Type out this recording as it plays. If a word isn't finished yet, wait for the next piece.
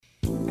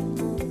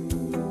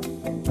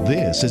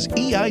This is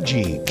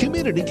EIG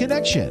Community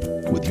Connection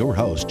with your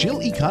host, Jill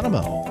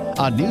Economou,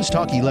 on News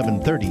Talk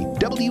 1130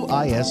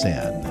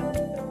 WISN.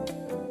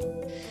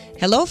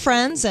 Hello,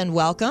 friends, and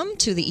welcome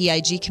to the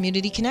EIG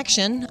Community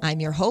Connection.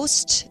 I'm your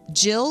host,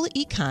 Jill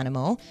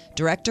Economou,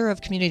 Director of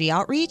Community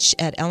Outreach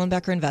at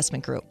Ellenbecker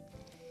Investment Group.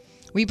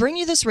 We bring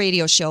you this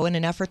radio show in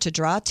an effort to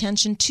draw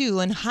attention to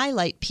and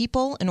highlight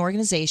people and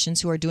organizations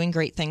who are doing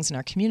great things in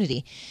our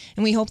community.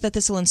 And we hope that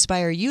this will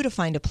inspire you to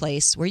find a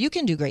place where you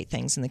can do great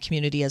things in the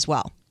community as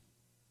well.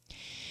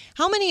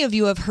 How many of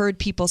you have heard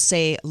people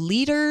say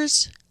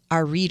leaders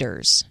are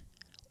readers,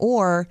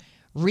 or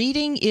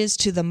reading is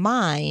to the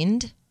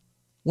mind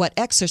what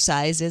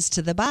exercise is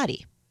to the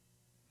body?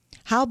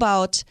 How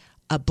about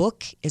a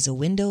book is a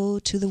window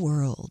to the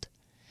world?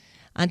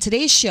 On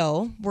today's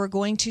show, we're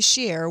going to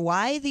share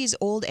why these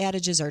old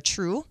adages are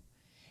true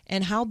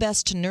and how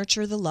best to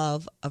nurture the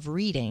love of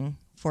reading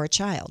for a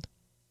child.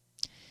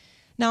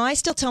 Now, I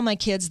still tell my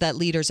kids that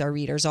leaders are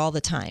readers all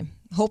the time,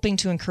 hoping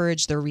to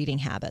encourage their reading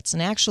habits.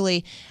 And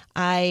actually,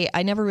 I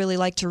never really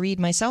liked to read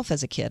myself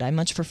as a kid. I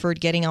much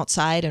preferred getting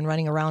outside and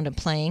running around and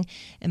playing.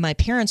 And my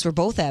parents were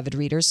both avid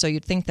readers, so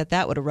you'd think that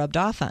that would have rubbed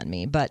off on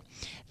me. But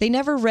they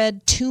never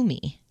read to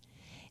me.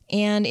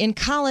 And in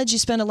college, you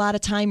spend a lot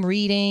of time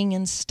reading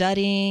and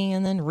studying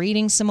and then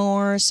reading some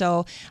more.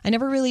 So I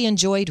never really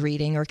enjoyed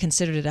reading or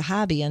considered it a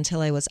hobby until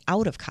I was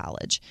out of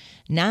college.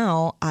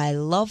 Now I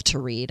love to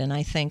read, and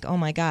I think, oh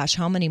my gosh,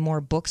 how many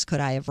more books could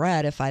I have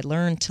read if I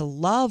learned to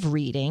love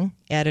reading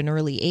at an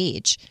early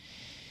age?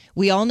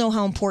 We all know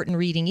how important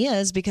reading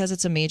is because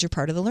it's a major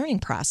part of the learning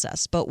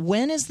process. But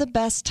when is the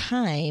best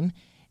time,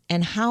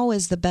 and how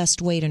is the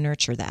best way to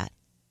nurture that?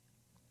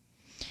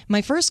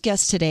 My first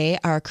guests today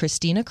are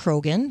Christina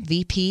Krogan,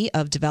 VP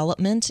of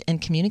Development and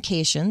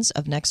Communications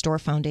of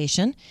Nextdoor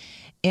Foundation,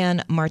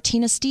 and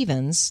Martina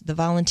Stevens, the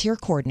Volunteer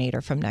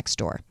Coordinator from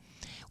Nextdoor.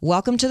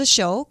 Welcome to the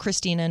show,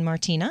 Christina and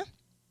Martina.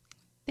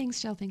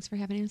 Thanks, Jill. Thanks for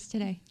having us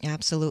today.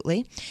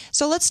 Absolutely.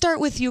 So let's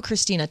start with you,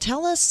 Christina.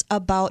 Tell us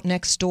about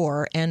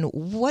Nextdoor and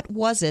what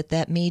was it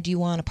that made you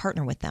want to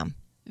partner with them?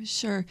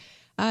 Sure.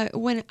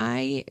 When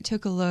I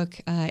took a look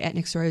at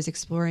Nextdoor, I was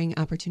exploring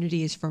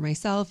opportunities for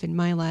myself in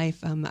my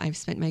life. I've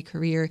spent my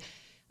career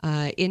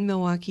in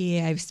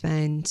Milwaukee. I've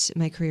spent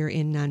my career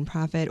in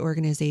nonprofit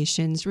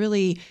organizations,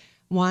 really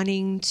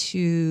wanting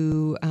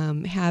to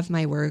have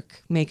my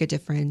work make a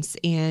difference.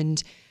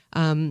 And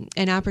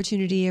an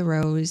opportunity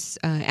arose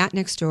at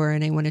Nextdoor,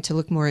 and I wanted to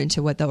look more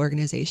into what the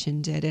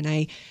organization did. And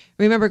I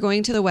remember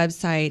going to the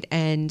website,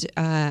 and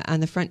on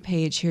the front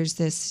page, here's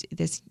this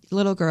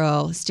little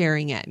girl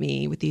staring at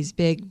me with these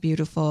big,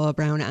 beautiful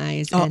brown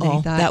eyes. And I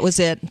thought, that was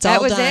it.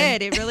 That was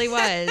it. It really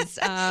was.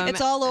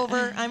 It's all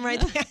over. I'm right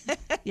there.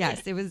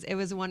 Yes, it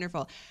was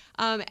wonderful.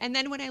 And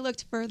then when I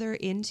looked further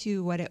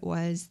into what it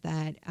was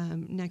that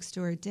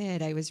Nextdoor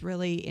did, I was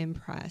really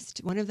impressed.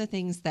 One of the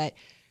things that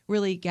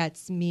really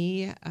gets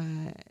me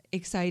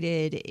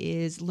excited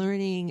is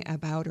learning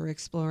about or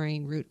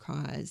exploring root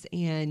cause.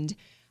 And,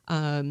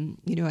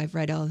 I've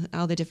read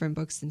all the different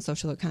books and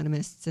social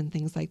economists and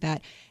things like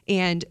that.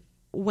 And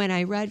when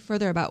I read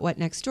further about what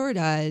Nextdoor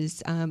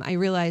does, I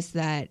realized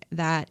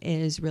that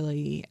is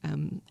really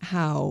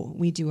how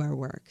we do our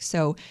work.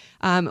 So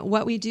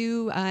what we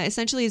do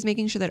essentially is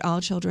making sure that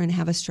all children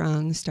have a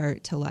strong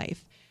start to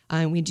life.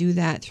 We do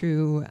that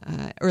through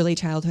early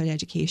childhood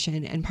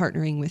education and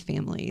partnering with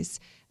families.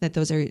 That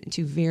those are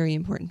two very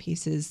important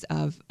pieces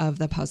of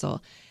the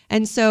puzzle.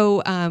 And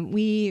so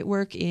we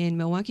work in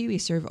Milwaukee. We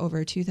serve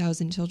over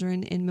 2,000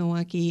 children in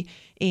Milwaukee.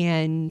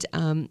 And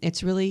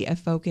it's really a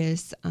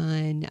focus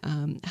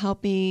on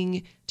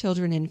helping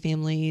children and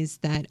families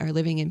that are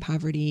living in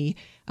poverty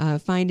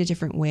find a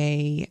different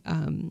way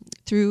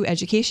through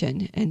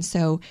education. And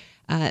so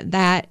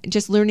that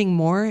just learning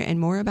more and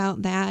more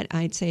about that,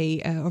 I'd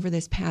say over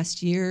this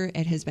past year,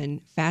 it has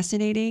been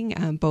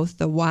fascinating, both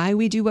the why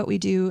we do what we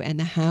do and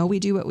the how we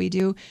do what we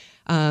do.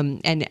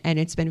 And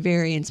it's been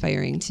very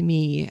inspiring to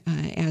me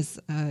as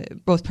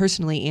both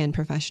personally and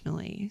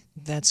professionally.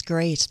 That's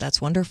great. That's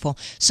wonderful.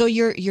 So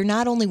you're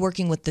not only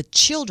working with the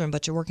children,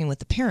 but you're working with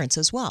the parents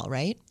as well,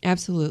 right?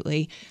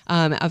 Absolutely.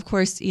 Of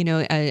course,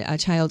 a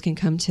child can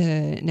come to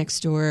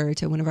Nextdoor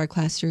to one of our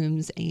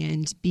classrooms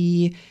and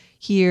be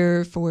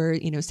here for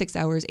 6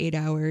 hours, 8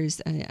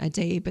 hours a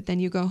day, but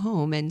then you go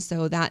home, and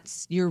so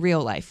that's your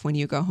real life when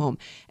you go home.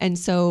 And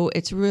so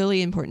it's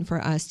really important for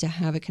us to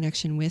have a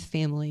connection with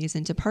families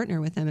and to partner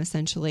with them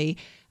essentially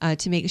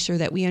to make sure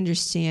that we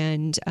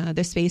understand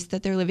the space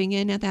that they're living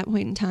in at that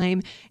point in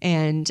time,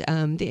 and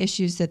the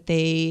issues that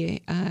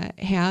they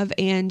have,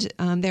 and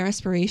their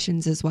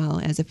aspirations as well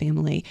as a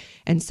family.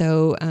 And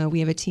so we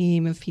have a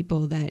team of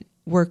people that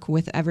work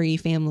with every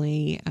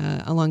family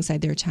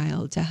alongside their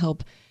child to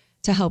help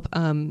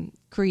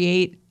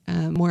create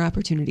more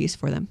opportunities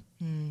for them.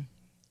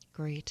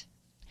 Great.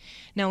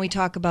 Now, we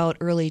talk about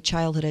early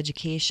childhood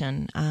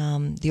education.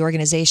 The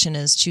organization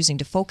is choosing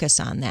to focus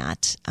on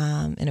that,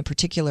 in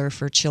particular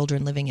for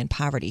children living in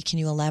poverty. Can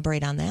you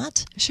elaborate on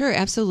that? Sure,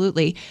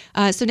 absolutely.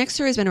 So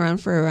Nextdoor has been around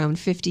for around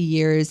 50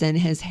 years and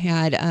has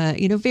had,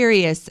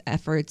 various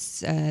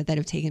efforts that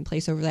have taken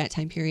place over that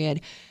time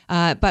period.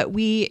 But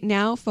we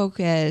now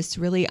focus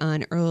really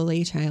on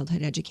early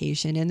childhood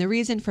education. And the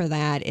reason for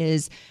that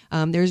is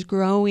there's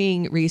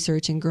growing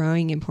research and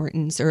growing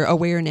importance or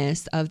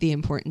awareness of the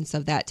importance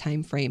of that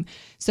time frame.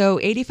 So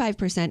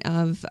 85%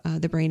 of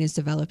the brain is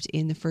developed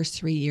in the first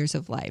 3 years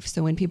of life.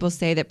 So when people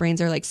say that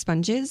brains are like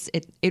sponges,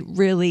 it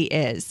really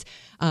is.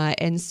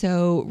 And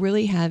so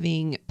really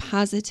having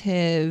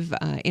positive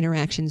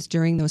interactions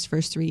during those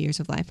first 3 years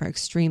of life are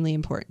extremely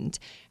important.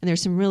 And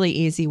there's some really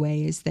easy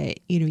ways that,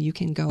 you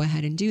can go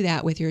ahead and do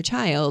that with your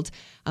child,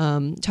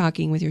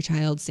 talking with your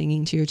child,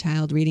 singing to your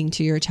child, reading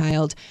to your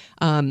child.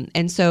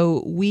 And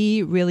so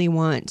we really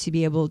want to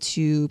be able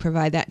to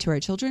provide that to our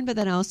children, but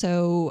then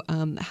also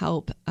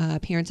help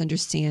parents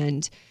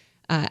understand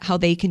how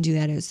they can do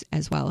that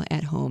as well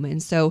at home.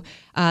 And so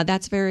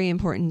that's very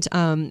important.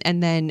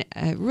 And then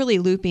really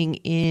looping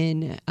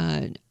in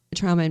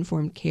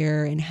trauma-informed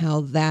care and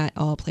how that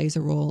all plays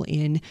a role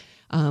in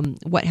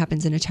what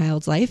happens in a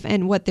child's life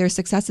and what their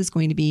success is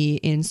going to be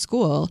in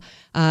school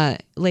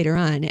later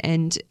on.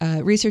 And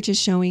research is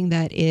showing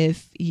that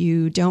if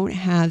you don't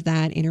have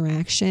that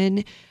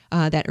interaction,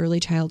 that early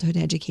childhood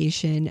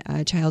education,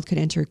 a child could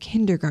enter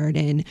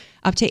kindergarten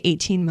up to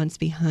 18 months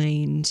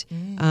behind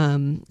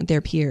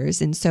their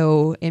peers. And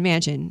so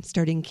imagine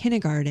starting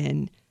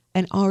kindergarten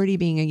and already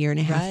being a year and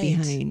a half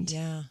behind.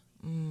 Yeah.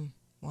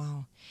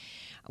 Wow.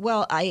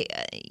 Well,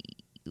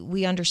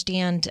 we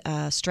understand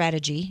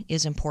strategy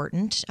is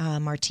important.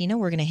 Martina,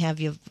 we're going to have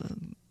you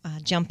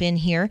jump in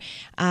here.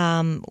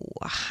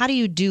 How do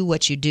you do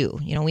what you do?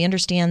 We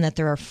understand that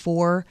there are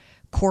 4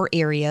 core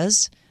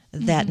areas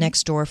that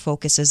Nextdoor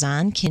focuses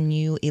on. Can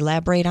you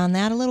elaborate on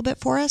that a little bit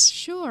for us?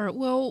 Sure.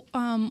 Well,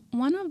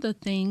 one of the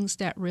things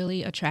that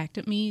really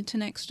attracted me to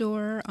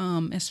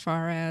Nextdoor, as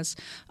far as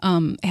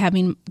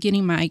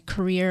getting my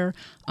career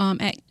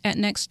at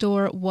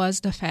Nextdoor,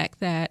 was the fact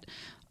that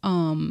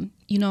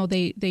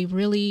they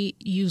really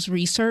use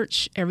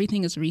research.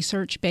 Everything is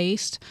research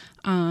based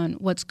on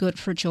what's good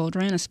for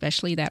children,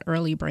 especially that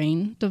early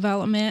brain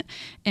development.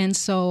 And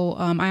so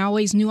I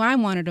always knew I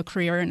wanted a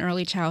career in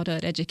early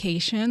childhood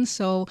education.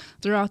 So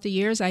throughout the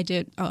years, I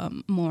did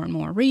more and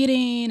more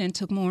reading and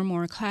took more and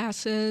more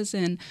classes.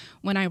 And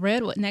when I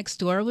read what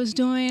Nextdoor was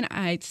doing,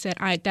 I said,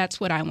 that's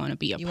what I want to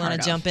be a part of. You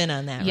want to jump in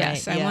on that,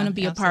 yes, right? Yes, I want to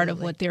be a part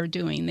of what they're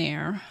doing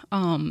there.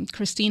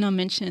 Christina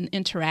mentioned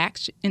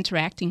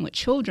interacting with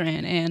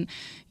children, and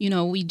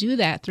we do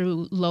that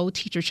through low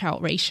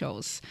teacher-child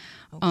ratios.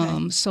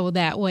 Okay. So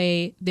that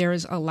way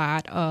there's a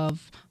lot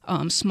of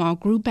small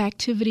group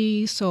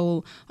activities,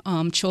 so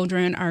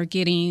children are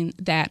getting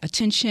that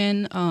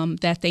attention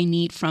that they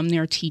need from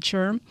their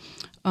teacher.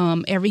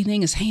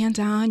 Everything is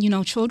hands-on.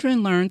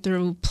 Children learn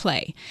through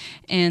play.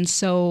 And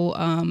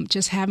so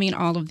just having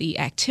all of the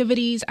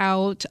activities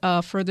out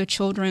for the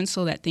children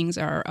so that things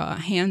are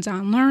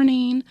hands-on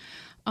learning.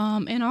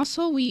 And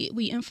also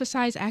we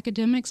emphasize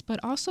academics, but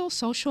also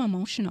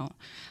social-emotional.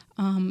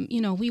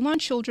 We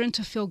want children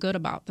to feel good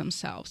about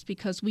themselves,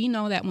 because we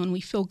know that when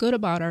we feel good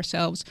about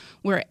ourselves,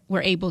 we're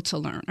able to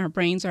learn. Our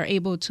brains are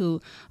able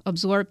to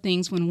absorb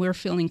things when we're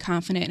feeling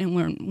confident and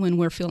when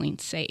we're feeling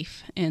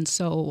safe. And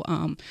so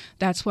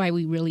that's why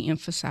we really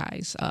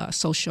emphasize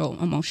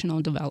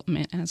social-emotional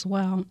development as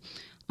well.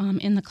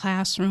 In the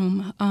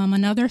classroom.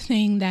 Another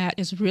thing that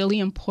is really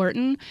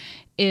important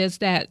is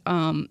that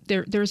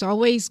there's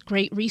always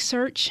great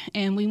research,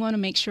 and we want to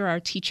make sure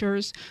our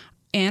teachers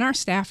and our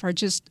staff are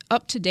just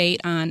up to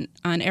date on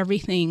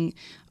everything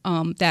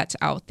that's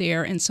out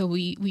there. And so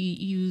we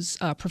use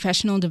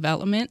professional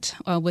development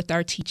with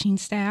our teaching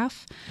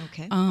staff.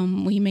 Okay.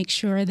 We make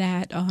sure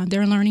that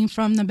they're learning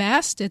from the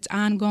best. It's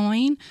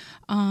ongoing.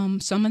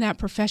 Some of that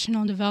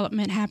professional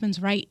development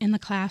happens right in the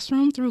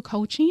classroom through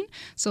coaching.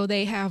 So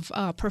they have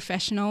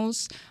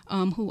professionals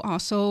who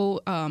also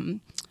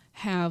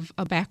have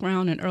a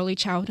background in early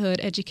childhood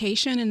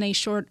education, and they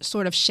sort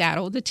of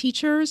shadow the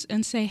teachers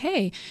and say,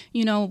 hey,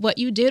 what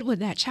you did with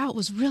that child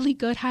was really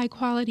good, high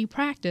quality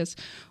practice.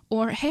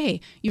 Or, hey,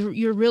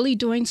 you're really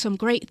doing some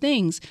great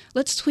things.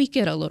 Let's tweak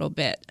it a little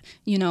bit,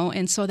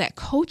 And so that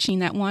coaching,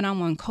 that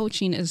one-on-one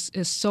coaching is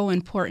so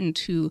important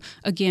to,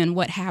 again,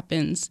 what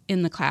happens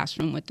in the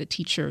classroom with the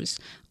teachers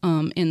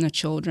and the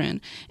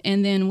children.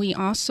 And then we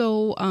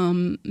also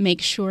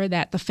make sure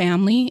that the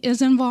family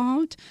is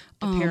involved.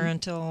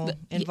 Parental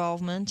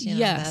involvement.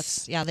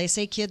 Yes. They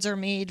say kids are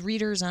made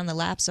readers on the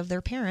laps of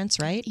their parents,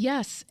 right?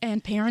 Yes,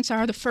 and parents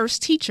are the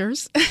first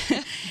teachers.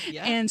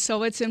 Yeah. And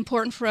so it's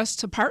important for us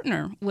to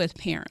partner with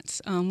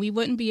parents. We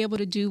wouldn't be able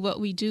to do what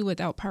we do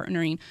without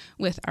partnering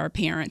with our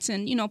parents.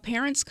 And,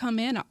 parents come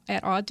in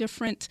at all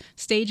different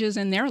stages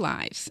in their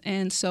lives.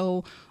 And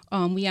so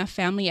we have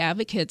family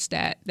advocates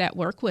that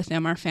work with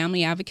them. Our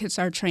family advocates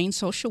are trained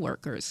social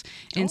workers.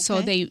 And so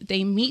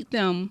they meet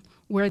them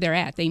where they're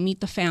at. They meet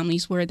the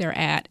families where they're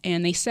at,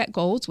 and they set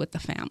goals with the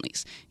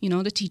families.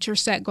 The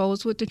teachers set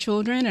goals with the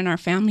children, and our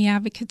family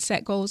advocates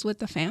set goals with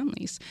the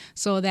families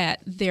so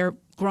that they're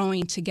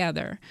growing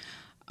together.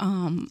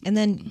 And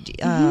then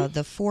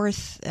the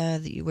fourth,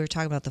 we were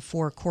talking about the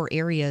 4 core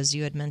areas.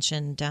 You had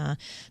mentioned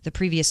the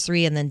previous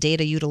 3, and then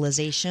data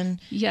utilization.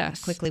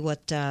 Yes. Quickly,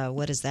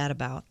 what is that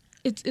about?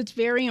 It's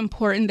very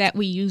important that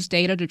we use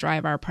data to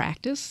drive our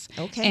practice.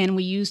 Okay. And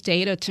we use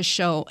data to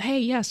show, hey,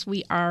 yes,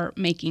 we are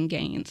making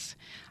gains.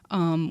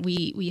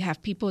 We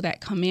have people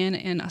that come in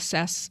and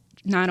assess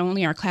not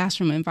only our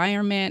classroom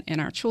environment and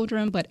our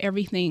children, but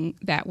everything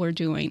that we're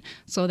doing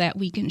so that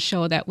we can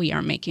show that we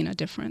are making a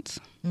difference.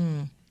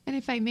 And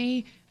if I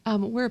may,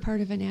 we're a part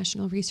of a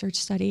national research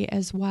study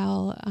as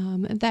well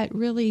that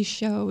really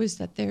shows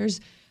that there's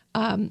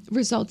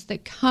results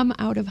that come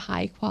out of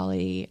high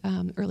quality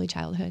early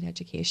childhood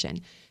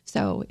education.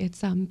 So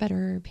it's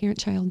better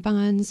parent-child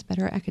bonds,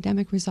 better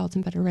academic results,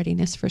 and better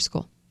readiness for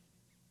school.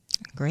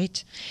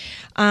 Great.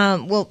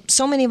 Well,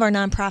 so many of our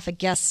nonprofit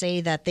guests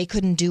say that they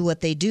couldn't do what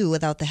they do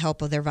without the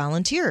help of their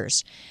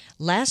volunteers.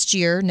 Last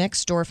year,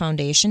 Next Door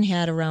Foundation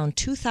had around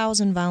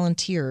 2,000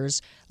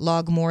 volunteers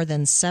log more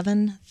than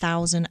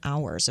 7,000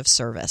 hours of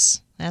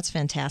service. That's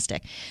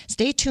fantastic.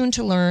 Stay tuned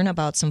to learn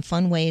about some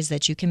fun ways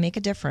that you can make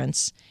a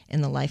difference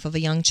in the life of a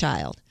young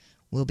child.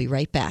 We'll be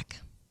right back.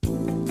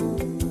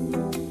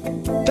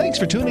 Thanks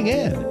for tuning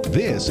in.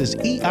 This is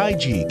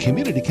EIG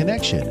Community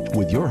Connection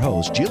with your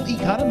host, Jill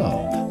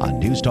Economo, on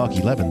News Talk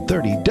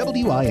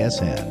 1130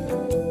 WISN.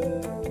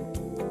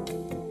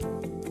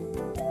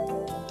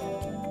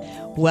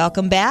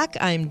 Welcome back.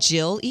 I'm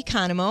Jill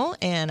Economo,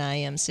 and I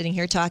am sitting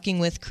here talking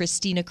with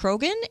Christina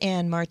Krogan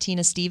and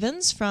Martina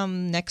Stevens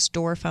from Next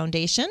Door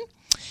Foundation.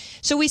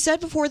 So we said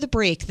before the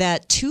break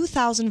that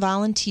 2,000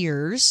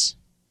 volunteers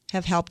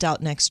have helped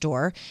out Next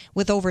Door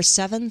with over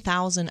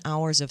 7,000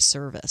 hours of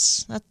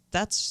service.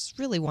 That's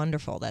really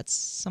wonderful. That's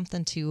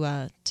something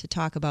to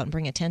talk about and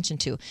bring attention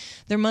to.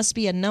 There must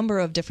be a number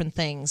of different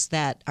things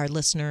that our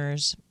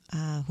listeners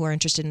who are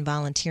interested in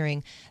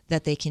volunteering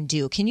that they can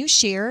do. Can you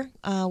share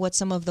what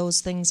some of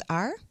those things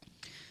are?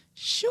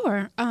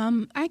 Sure,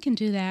 I can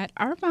do that.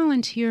 Our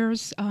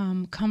volunteers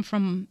come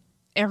from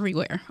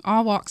everywhere,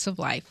 all walks of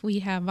life. We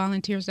have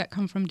volunteers that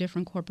come from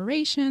different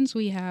corporations.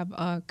 We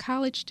have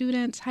college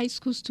students, high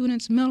school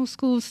students, middle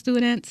school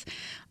students,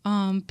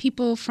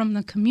 people from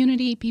the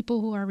community,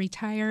 people who are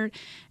retired.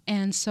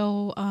 And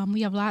so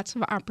we have lots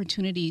of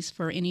opportunities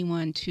for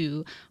anyone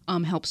to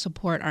help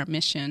support our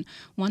mission.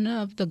 One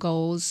of the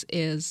goals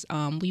is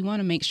we want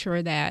to make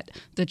sure that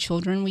the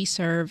children we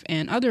serve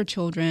and other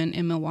children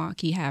in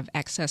Milwaukee have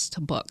access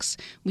to books.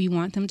 We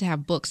want them to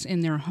have books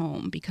in their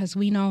home because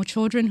we know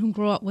children who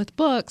grow up with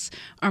books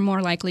are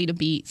more likely to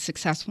be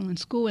successful in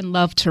school and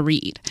love to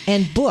read.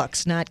 And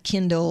books, not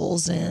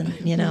Kindles and,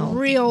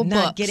 real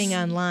not books. Getting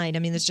online. I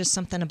mean, there's just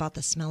something about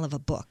the smell of a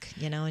book,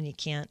 and you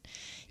can't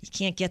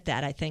get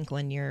that, I think,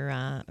 when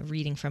you're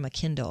reading from a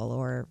Kindle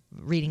or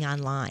reading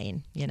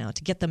online,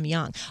 to get them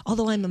young.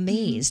 Although I'm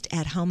amazed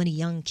at how many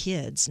young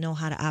kids know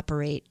how to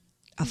operate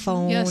a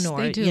phone. Yes,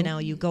 or, they do.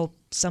 You go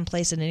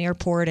someplace in an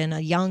airport and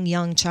a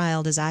young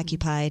child is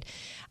occupied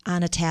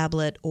on a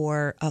tablet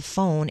or a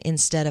phone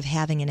instead of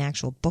having an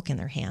actual book in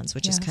their hands,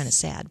 which is kind of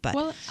sad. But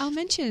well, I'll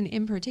mention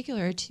in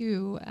particular,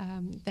 too,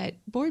 that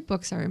board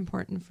books are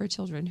important for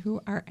children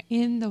who are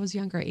in those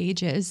younger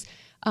ages.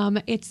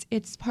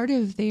 It's part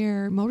of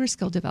their motor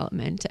skill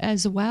development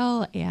as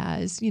well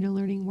as,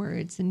 learning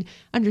words and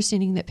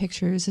understanding that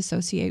pictures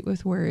associate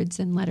with words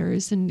and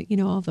letters and,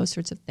 all those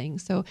sorts of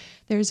things. So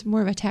there's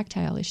more of a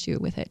tactile issue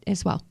with it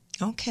as well.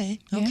 Okay.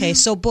 Yeah.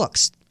 So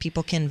books,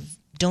 people can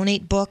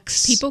donate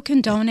books. People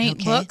can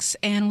donate books,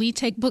 and we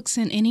take books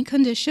in any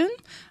condition.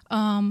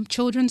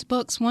 Children's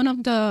books. One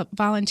of the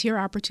volunteer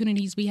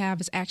opportunities we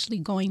have is actually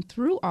going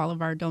through all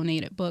of our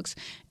donated books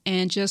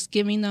and just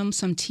giving them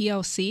some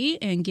TLC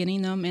and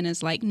getting them in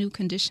as new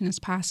condition as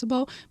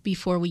possible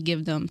before we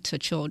give them to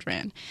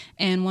children.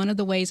 And one of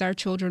the ways our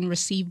children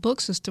receive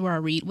books is through our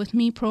Read With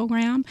Me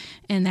program,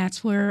 and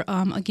that's where,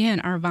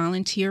 again, our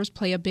volunteers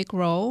play a big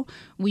role.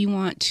 We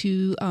want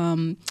to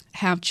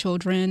have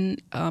children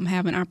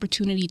have an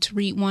opportunity to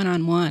read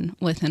one-on-one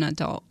with an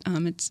adult.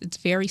 It's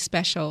very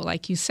special,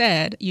 like you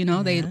said.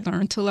 They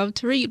learn to love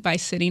to read by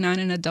sitting on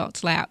an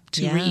adult's lap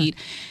to read.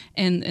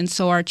 And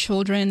so our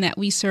children that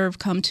we serve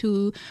come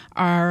to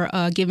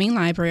our Giving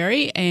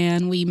Library,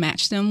 and we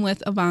match them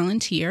with a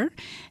volunteer,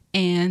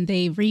 and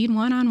they read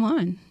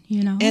one-on-one.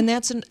 And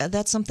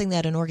that's something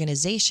that an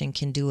organization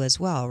can do as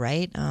well,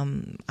 right?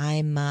 I'm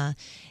an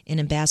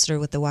ambassador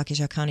with the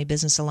Waukesha County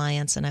Business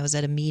Alliance, and I was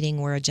at a meeting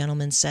where a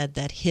gentleman said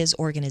that his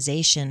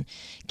organization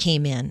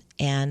came in,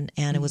 and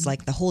it was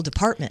like the whole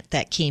department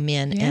that came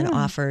in and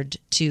offered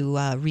to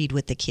read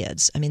with the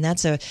kids. I mean,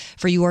 that's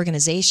for you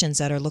organizations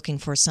that are looking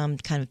for some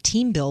kind of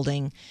team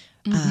building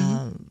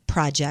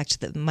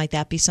project. Might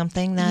that be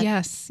something that?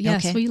 Yes,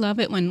 we love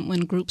it when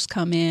groups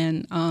come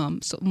in.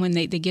 So when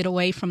they get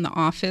away from the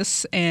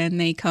office and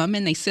they come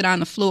and they sit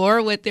on the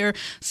floor with their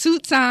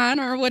suits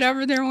on or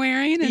whatever they're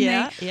wearing, and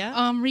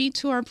they read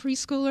to our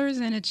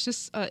preschoolers, and it's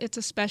just it's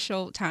a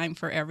special time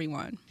for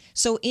everyone.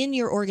 So in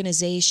your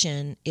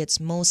organization, it's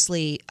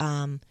mostly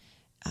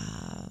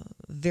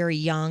very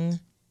young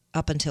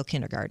up until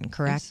kindergarten,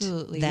 correct?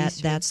 Absolutely.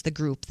 That's the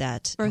group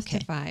that... Birth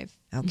to 5.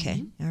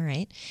 Okay. Mm-hmm. All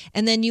right.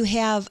 And then you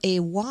have a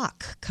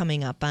walk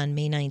coming up on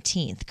May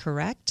 19th,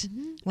 correct?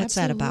 Mm-hmm. What's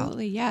that about?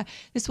 Absolutely, yeah.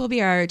 This will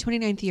be our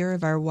 29th year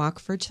of our Walk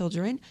for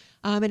Children.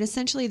 And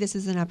essentially, this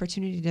is an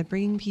opportunity to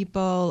bring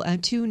people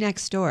to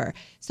Next Door.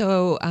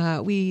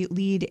 So we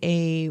lead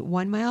a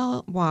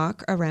 1-mile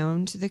walk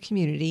around the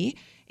community.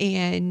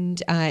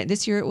 And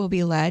this year it will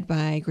be led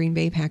by Green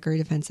Bay Packer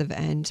defensive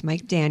end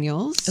Mike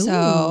Daniels. Ooh,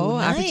 so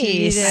nice.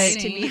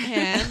 opportunity to meet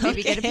him,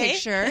 maybe get a Okay.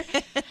 picture.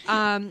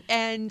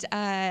 And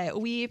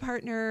we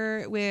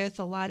partner with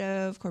a lot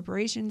of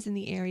corporations in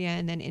the area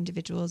and then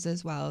individuals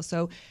as well.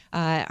 So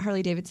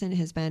Harley Davidson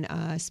has been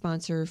a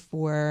sponsor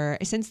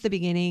since the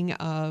beginning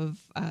of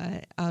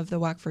the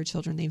Walk for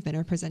Children. They've been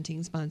our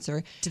presenting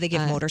sponsor. Do they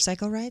give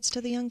motorcycle rides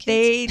to the young kids?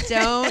 They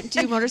don't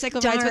do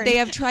motorcycle rides, but they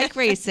have trike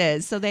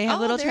races. So they have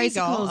Oh, little there you go.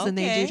 tricycles and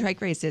they Okay. do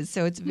trike races.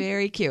 So it's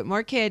very cute,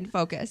 more kid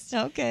focused.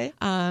 Okay.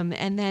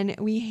 And then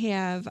we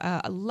have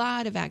a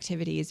lot of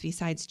activities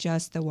besides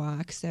just the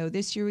walk. So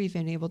this year we've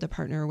been able to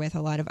partner with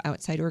a lot of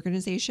outside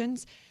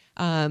organizations.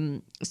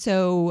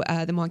 So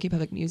the Milwaukee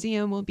Public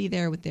Museum will be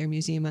there with their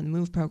Museum on the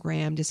Move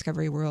program.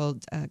 Discovery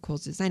World,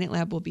 Kohl's Design It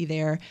Lab will be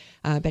there.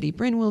 Betty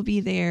Brinn will be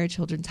there.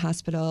 Children's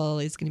Hospital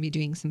is going to be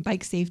doing some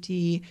bike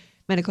safety.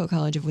 Medical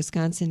College of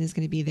Wisconsin is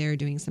going to be there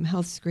doing some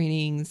health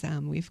screenings.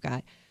 We've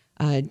got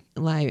we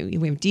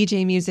have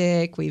DJ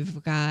music.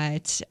 We've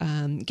got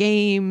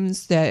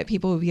games that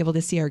people will be able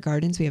to see our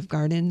gardens. We have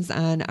gardens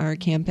on our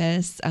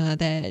campus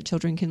that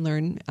children can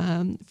learn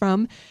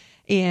from,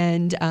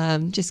 and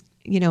just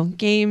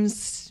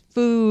games,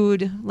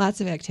 food,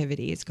 lots of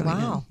activities going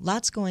on. Wow,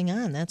 lots going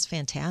on. That's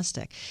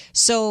fantastic.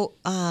 So,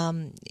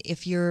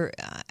 if you're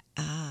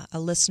a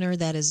listener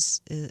that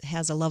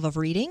has a love of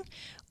reading,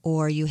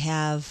 or you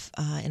have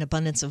an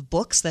abundance of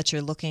books that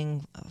you're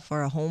looking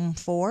for a home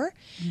for,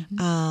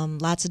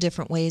 lots of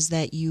different ways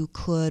that you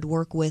could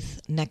work with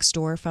Next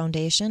Door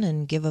Foundation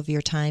and give of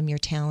your time, your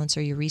talents,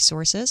 or your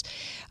resources.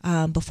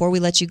 Before we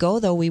let you go,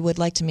 though, we would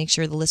like to make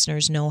sure the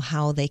listeners know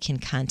how they can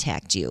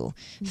contact you.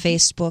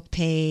 Facebook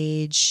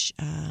page,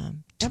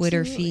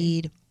 Twitter Absolutely.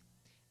 feed.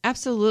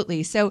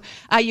 Absolutely. So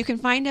you can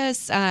find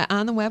us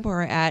on the web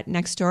or at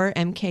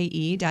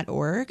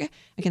nextdoormke.org.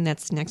 Again,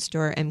 that's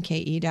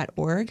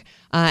nextdoormke.org.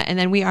 And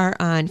then we are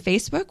on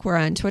Facebook. We're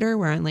on Twitter.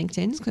 We're on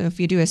LinkedIn. So if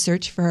you do a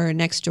search for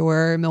Next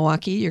Door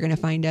Milwaukee, you're going to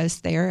find us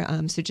there.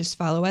 So just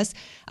follow us.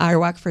 Our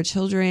Walk for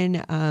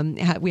Children,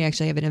 we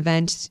actually have an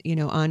event,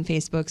 on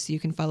Facebook, so you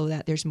can follow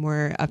that. There's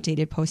more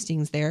updated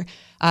postings there.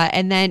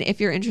 And then if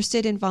you're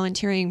interested in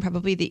volunteering,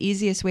 probably the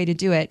easiest way to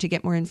do it, to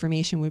get more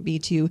information, would be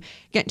to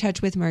get in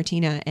touch with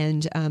Martina.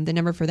 And the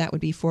number for that would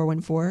be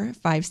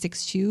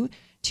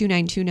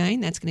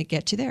 414-562-2929. That's going to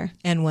get you there.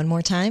 And one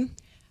more time.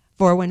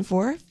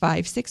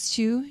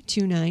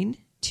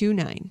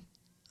 414-562-2929.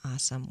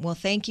 Awesome. Well,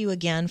 thank you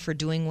again for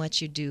doing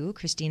what you do,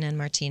 Christina and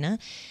Martina.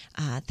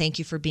 Thank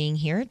you for being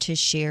here to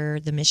share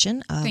the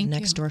mission of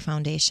Next Door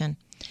Foundation.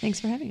 Thanks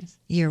for having us.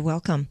 You're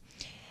welcome.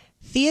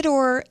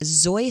 Theodore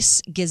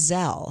Zois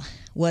Geisel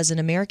was an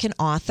American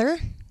author,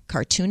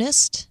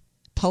 cartoonist,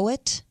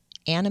 poet,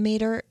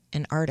 animator,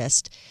 and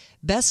artist,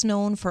 best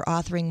known for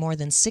authoring more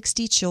than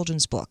 60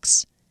 children's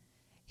books.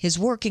 His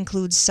work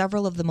includes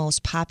several of the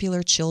most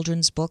popular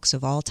children's books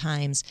of all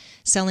times,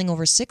 selling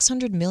over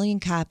 600 million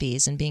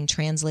copies and being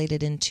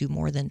translated into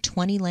more than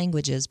 20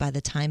 languages by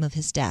the time of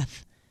his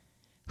death.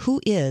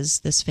 Who is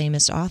this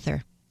famous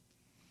author?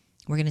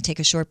 We're going to take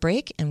a short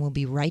break, and we'll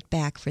be right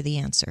back for the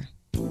answer.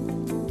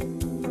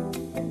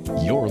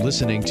 You're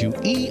listening to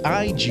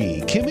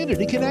EIG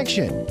Community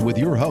Connection with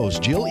your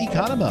host, Jill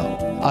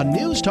Economou, on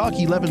News Talk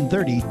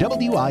 1130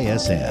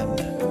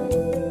 WISN.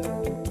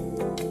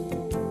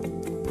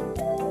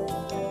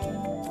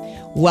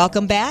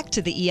 Welcome back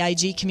to the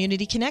EIG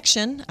Community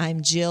Connection.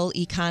 I'm Jill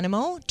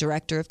Economou,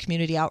 Director of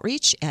Community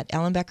Outreach at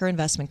Ellenbecker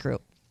Investment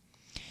Group.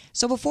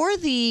 So before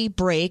the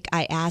break,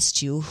 I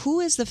asked you, who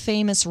is the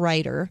famous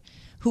writer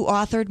who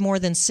authored more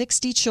than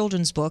 60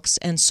 children's books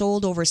and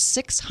sold over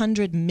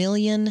 600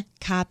 million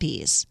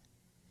copies?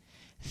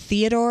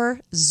 Theodore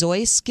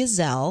Zois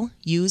Geisel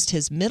used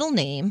his middle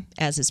name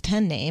as his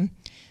pen name.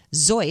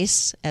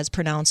 Zois, as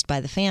pronounced by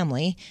the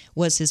family,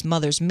 was his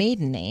mother's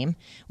maiden name,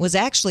 was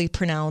actually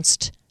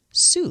pronounced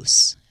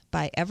Seuss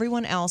by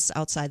everyone else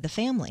outside the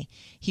family.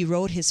 He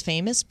wrote his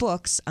famous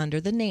books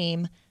under the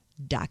name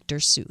Dr.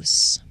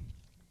 Seuss.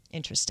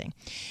 Interesting.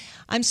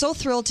 I'm so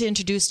thrilled to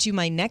introduce to you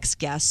my next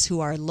guests, who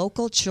are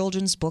local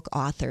children's book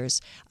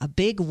authors. A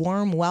big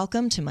warm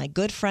welcome to my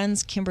good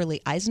friends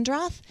Kimberly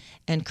Eisendroth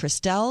and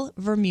Christelle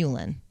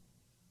Vermeulen.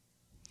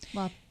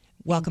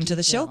 Welcome to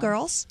the show, Jill.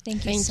 girls.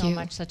 Thank you so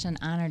much. Such an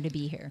honor to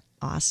be here.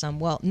 Awesome.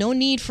 Well, no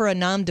need for a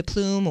nom de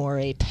plume or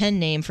a pen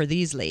name for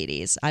these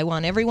ladies. I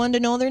want everyone to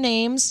know their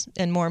names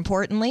and, more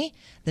importantly,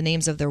 the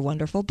names of their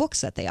wonderful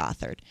books that they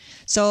authored.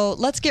 So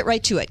let's get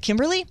right to it.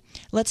 Kimberly,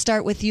 let's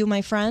start with you,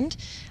 my friend.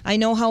 I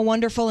know how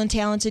wonderful and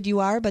talented you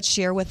are, but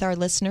share with our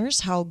listeners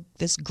how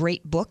this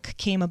great book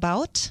came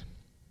about.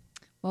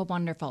 Well,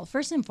 wonderful.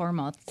 First and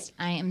foremost,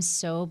 I am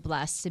so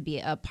blessed to be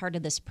a part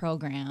of this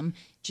program.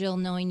 Jill,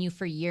 knowing you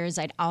for years,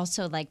 I'd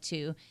also like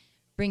to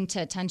bring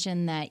to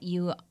attention that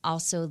you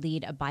also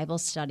lead a Bible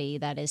study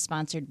that is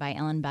sponsored by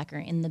Ellen Becker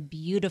in the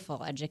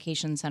beautiful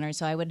Education Center.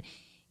 So I would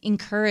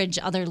encourage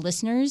other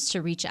listeners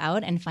to reach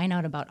out and find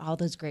out about all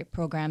those great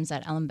programs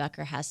that Ellen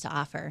Becker has to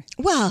offer.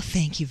 Well,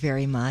 thank you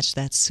very much.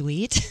 That's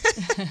sweet.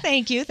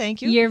 Thank you.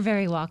 You're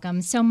very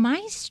welcome. So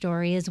my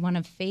story is one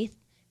of faith,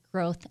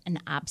 growth,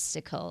 and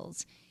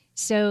obstacles.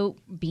 So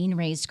being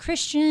raised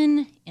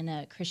Christian in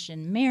a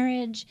Christian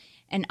marriage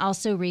and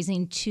also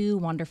raising two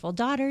wonderful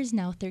daughters,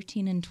 now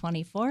 13 and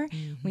 24.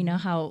 We know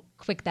how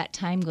quick that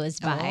time goes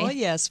by. Oh,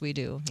 yes, we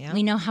do. Yeah.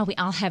 We know how we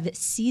all have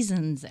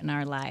seasons in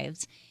our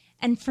lives.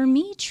 And for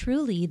me,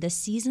 truly, the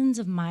seasons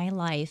of my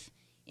life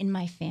in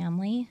my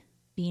family,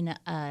 being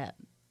a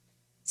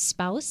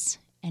spouse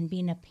and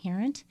being a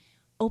parent,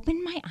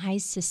 opened my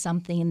eyes to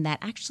something that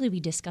actually we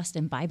discussed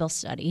in Bible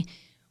study,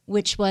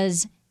 which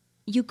was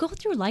you go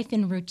through life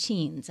in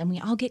routines and we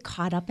all get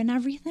caught up in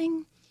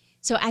everything.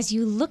 So as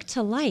you look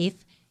to life,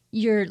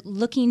 you're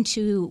looking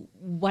to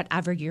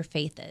whatever your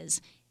faith is.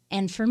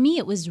 And for me,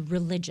 it was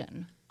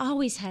religion.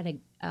 Always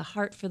had a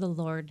heart for the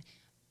Lord.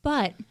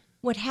 But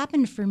what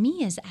happened for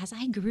me is as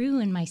I grew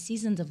in my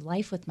seasons of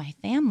life with my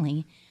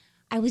family,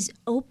 I was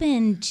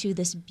open to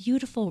this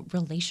beautiful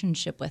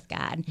relationship with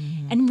God.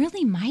 And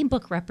really, my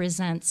book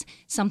represents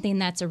something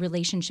that's a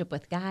relationship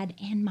with God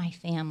and my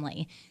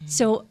family.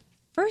 So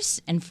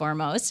first and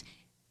foremost,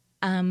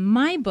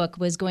 my book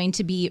was going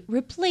to be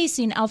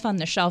replacing Elf on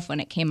the Shelf when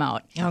it came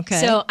out.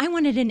 Okay. So I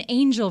wanted an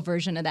angel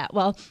version of that.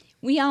 Well,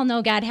 we all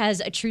know God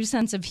has a true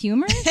sense of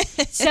humor.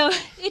 So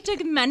it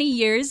took many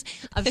years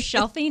of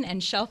shelving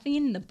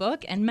the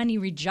book and many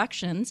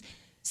rejections.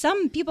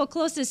 Some people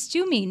closest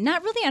to me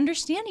not really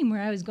understanding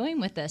where I was going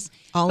with this.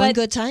 All in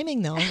good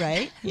timing, though,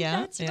 right?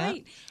 Yeah, That's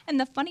right. And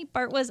the funny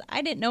part was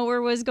I didn't know where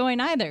it was going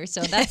either. So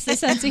that's the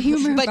sense of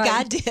humor. But part.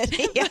 God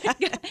did.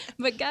 Yeah.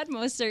 But God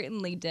most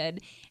certainly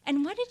did.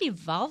 And what it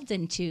evolved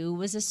into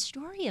was a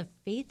story of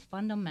faith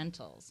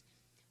fundamentals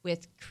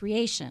with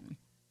creation,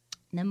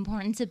 the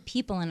importance of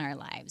people in our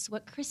lives,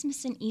 what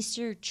Christmas and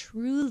Easter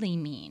truly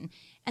mean,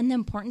 and the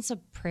importance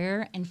of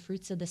prayer and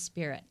fruits of the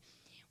Spirit.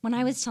 When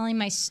I was telling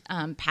my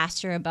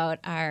pastor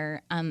about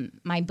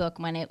my book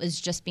when it was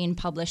just being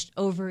published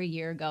over a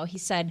year ago, he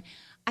said,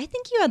 I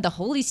think you had the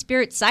Holy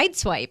Spirit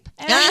sideswipe.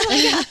 And I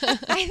was like,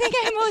 I think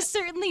I most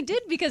certainly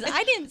did because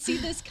I didn't see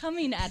this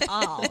coming at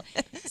all.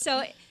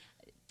 So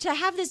to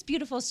have this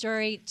beautiful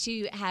story,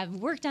 to have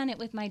worked on it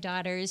with my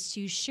daughters,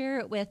 to share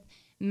it with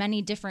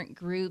many different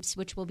groups,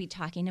 which we'll be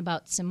talking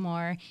about some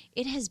more.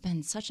 It has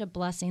been such a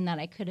blessing that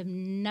I could have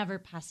never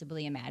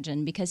possibly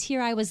imagined because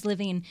here I was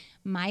living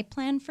my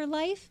plan for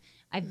life.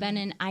 I've been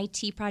in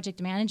IT project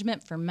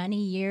management for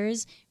many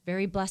years,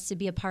 very blessed to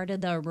be a part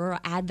of the Rural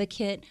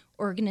Advocate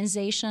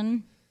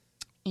organization.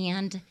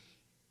 And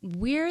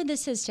where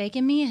this has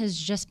taken me has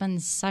just been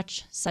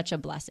such a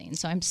blessing.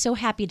 So I'm so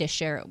happy to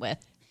share it with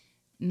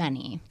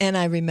many. And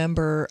I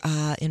remember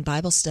in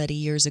Bible study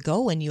years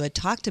ago when you had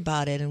talked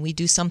about it, and we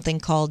do something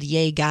called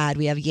Yay God.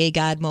 We have Yay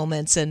God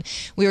moments, and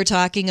we were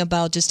talking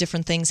about just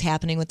different things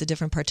happening with the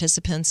different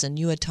participants, and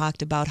you had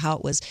talked about how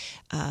it was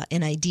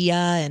an idea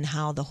and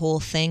how the whole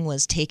thing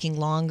was taking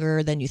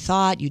longer than you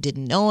thought. You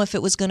didn't know if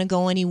it was going to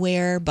go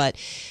anywhere, but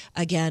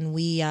again,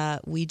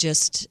 we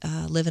just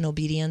live in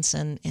obedience,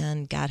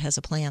 and God has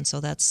a plan,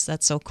 so that's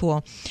so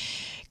cool.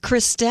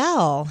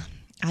 Christelle,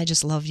 I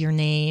just love your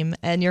name,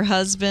 and your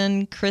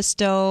husband,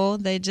 Christo.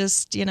 They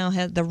just,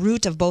 had the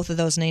root of both of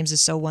those names is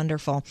so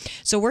wonderful.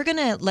 So we're going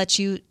to let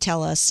you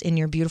tell us in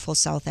your beautiful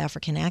South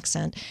African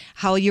accent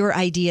how your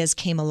ideas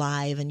came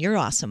alive in your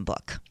awesome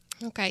book.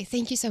 Okay,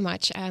 thank you so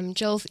much.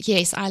 Jill,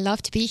 yes, I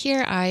love to be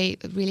here. I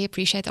really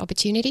appreciate the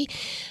opportunity.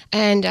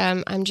 And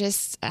I'm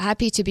just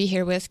happy to be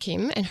here with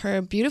Kim. And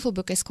her beautiful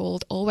book is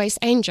called Always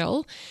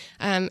Angel.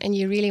 And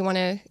you really want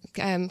to,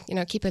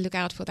 keep a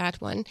lookout for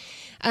that one.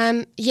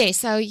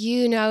 So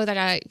you know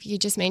that you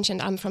just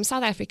mentioned I'm from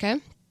South Africa.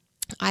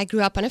 I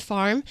grew up on a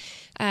farm,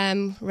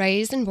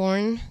 raised and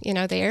born,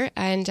 there.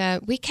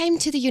 And we came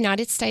to the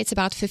United States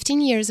about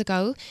 15 years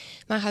ago.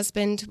 My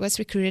husband was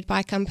recruited by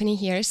a company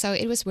here, so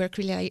it was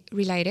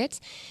work-related.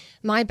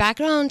 My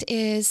background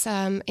is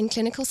in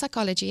clinical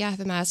psychology. I have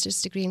a master's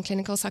degree in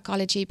clinical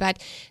psychology.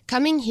 But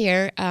coming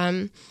here,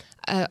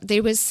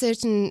 there was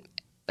certain,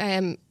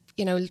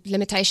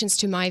 limitations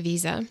to my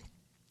visa.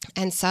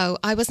 And so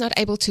I was not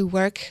able to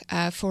work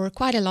for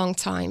quite a long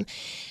time.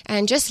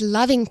 And just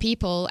loving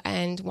people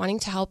and wanting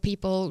to help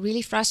people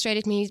really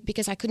frustrated me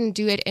because I couldn't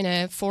do it in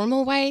a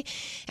formal way.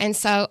 And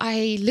so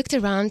I looked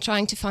around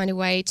trying to find a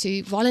way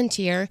to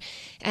volunteer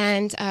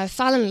and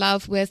fell in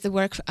love with the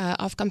work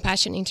of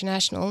Compassion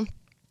International.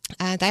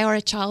 They are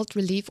a child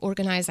relief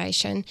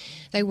organization.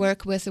 They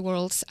work with the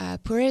world's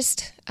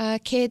poorest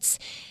kids,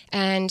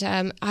 and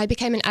I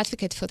became an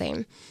advocate for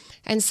them.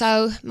 And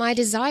so my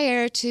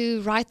desire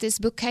to write this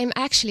book came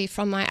actually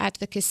from my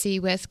advocacy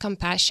with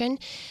Compassion.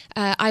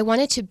 I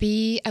wanted to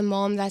be a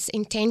mom that's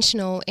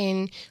intentional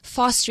in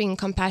fostering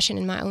compassion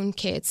in my own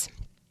kids.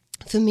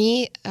 For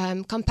me,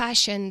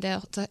 compassion,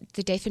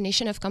 the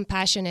definition of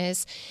compassion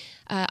is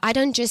I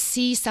don't just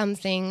see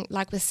something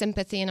like with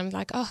sympathy and I'm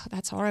like, oh,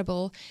 that's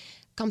horrible.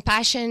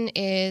 Compassion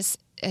is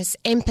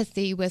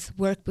empathy with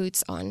work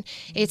boots on.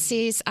 It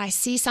says, I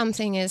see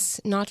something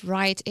is not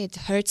right. It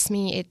hurts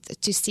me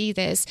to see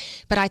this,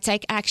 but I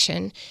take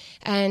action.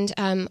 And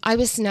I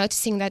was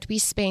noticing that we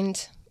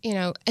spend,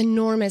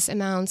 enormous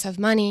amounts of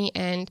money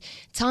and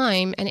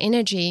time and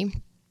energy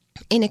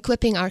in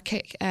equipping our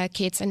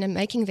kids and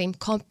making them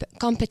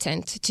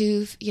competent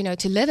to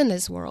live in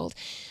this world.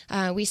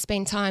 We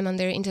spend time on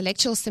their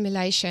intellectual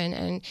stimulation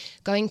and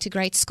going to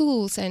great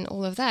schools and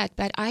all of that.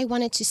 But I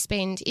wanted to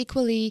spend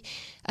equally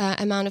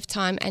amount of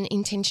time and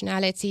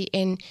intentionality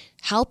in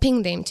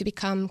helping them to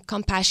become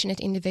compassionate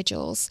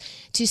individuals,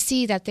 to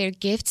see that their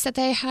gifts that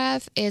they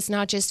have is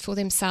not just for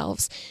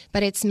themselves,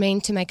 but it's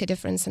meant to make a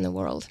difference in the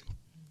world.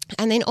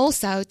 And then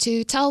also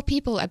to tell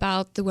people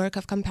about the work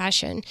of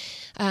compassion,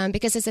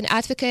 because as an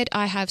advocate,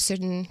 I have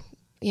certain,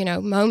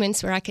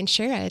 moments where I can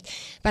share it.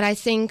 But I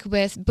think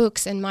with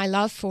books and my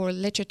love for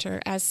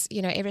literature, as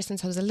ever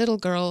since I was a little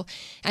girl,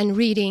 and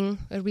reading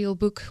a real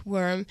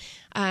bookworm,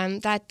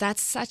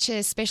 that's such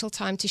a special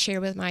time to share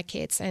with my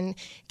kids. And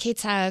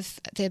kids have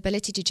the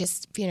ability to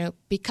just,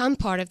 become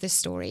part of the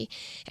story.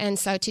 And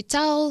so to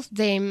tell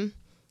them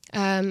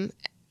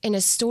in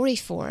a story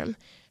form,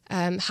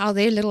 how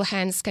their little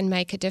hands can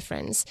make a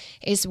difference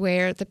is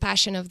where the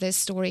passion of this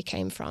story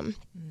came from.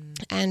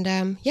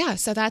 And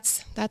so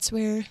that's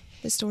where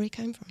the story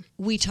came from.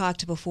 We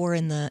talked before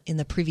in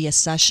the previous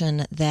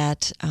session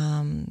that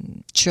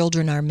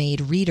children are made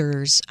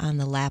readers on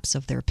the laps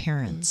of their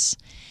parents.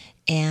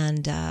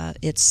 And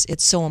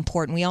it's so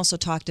important. We also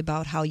talked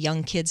about how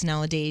young kids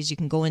nowadays, you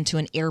can go into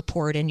an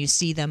airport and you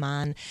see them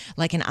on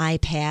like an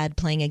iPad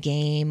playing a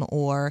game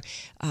or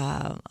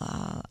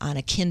on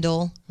a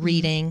Kindle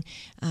reading.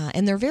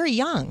 And they're very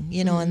young,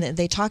 and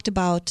they talked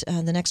about,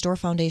 the Next Door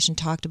Foundation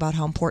talked about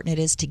how important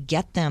it is to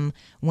get them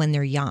when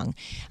they're young.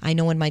 I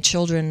know when my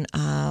children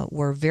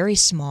were very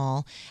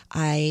small,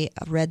 I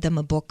read them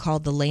a book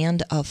called The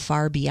Land of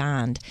Far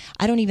Beyond.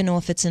 I don't even know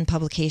if it's in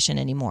publication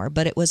anymore,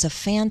 but it was a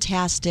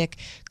fantastic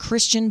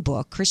Christian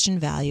book, Christian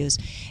values,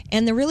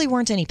 and there really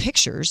weren't any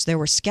pictures. There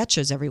were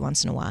sketches every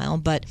once in a while,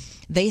 but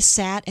they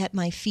sat at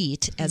my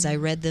feet as I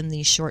read them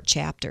these short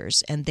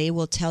chapters, and they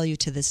will tell you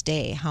to this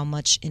day how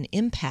much an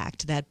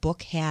impact that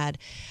book had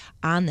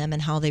on them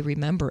and how they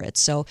remember it.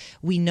 So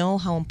we know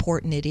how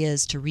important it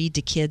is to read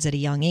to kids at a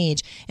young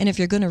age, and if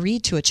you're going to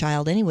read to a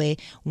child anyway,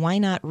 why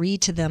not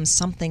read to them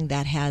something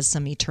that has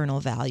some eternal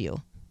value?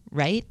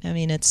 Right? I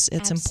mean, it's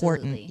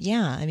important.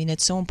 Yeah. I mean,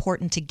 it's so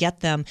important to get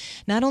them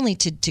not only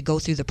to go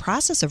through the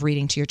process of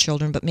reading to your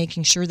children, but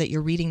making sure that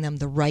you're reading them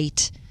the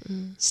right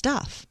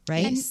stuff,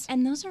 right?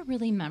 And those are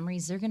really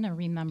memories they're going to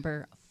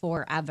remember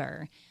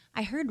forever.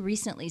 I heard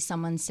recently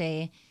someone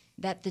say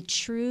that the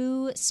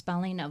true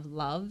spelling of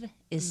love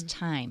is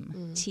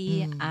time,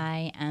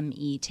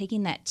 T-I-M-E,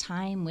 taking that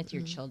time with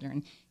your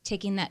children,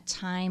 taking that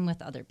time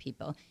with other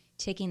people,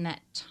 taking that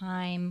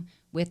time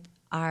with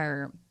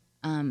our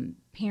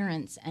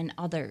parents and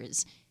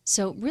others.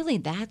 So really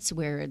that's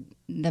where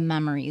the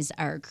memories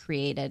are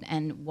created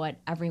and what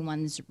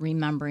everyone's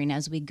remembering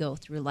as we go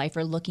through life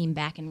or looking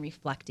back and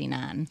reflecting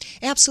on.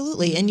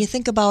 Absolutely. And you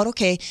think about,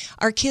 okay,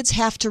 our kids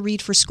have to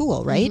read for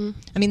school, right?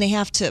 I mean, they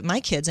have to, my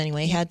kids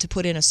anyway, had to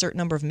put in a certain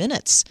number of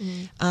minutes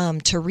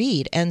to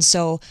read. And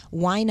so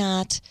why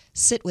not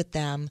sit with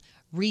them,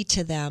 read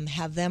to them,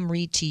 have them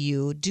read to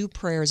you, do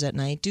prayers at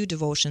night, do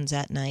devotions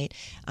at night.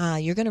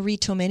 You're going to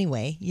read to them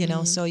anyway,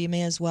 so you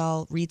may as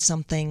well read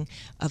something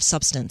of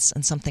substance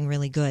and something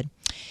really good.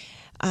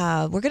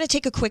 We're going to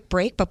take a quick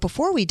break, but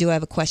before we do, I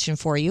have a question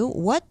for you.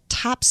 What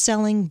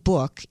top-selling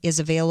book is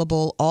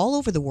available all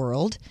over the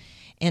world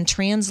and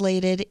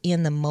translated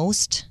in the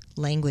most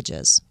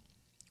languages?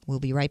 We'll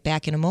be right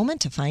back in a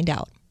moment to find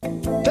out.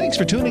 Thanks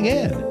for tuning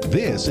in.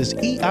 This is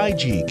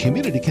EIG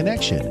Community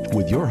Connection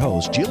with your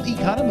host, Jill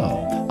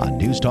Economo, on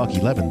News Talk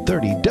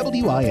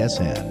 1130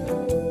 WISN.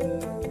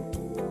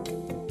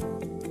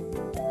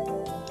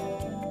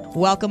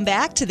 Welcome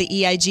back to the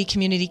EIG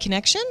Community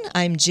Connection.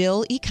 I'm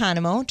Jill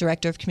Economo,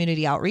 Director of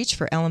Community Outreach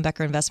for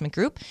Ellenbecker Investment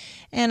Group,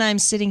 and I'm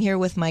sitting here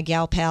with my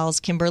gal pals,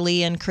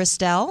 Kimberly and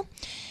Christelle.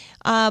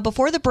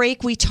 Before the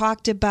break, we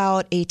talked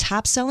about a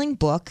top-selling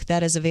book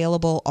that is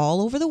available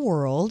all over the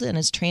world and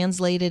is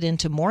translated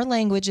into more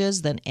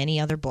languages than any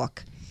other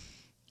book.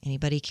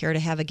 Anybody care to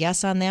have a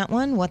guess on that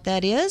one, what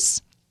that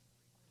is?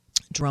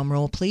 Drum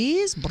roll,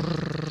 please.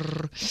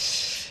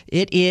 Brrr.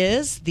 It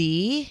is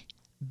the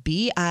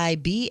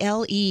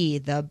Bible,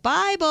 the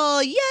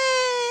Bible. Yay!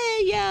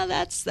 Yeah,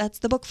 that's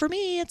the book for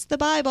me. It's the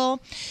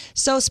Bible.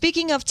 So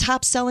speaking of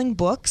top-selling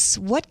books,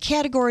 what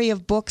category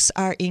of books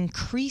are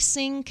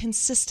increasing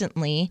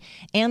consistently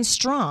and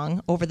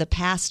strong over the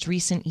past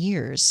recent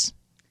years?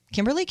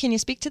 Kimberly, can you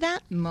speak to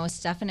that?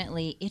 Most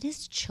definitely. It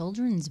is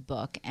children's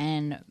book,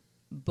 and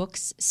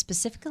books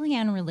specifically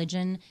on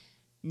religion,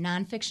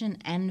 nonfiction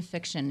and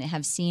fiction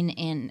have seen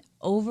an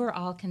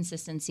overall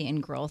consistency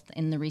and growth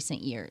in the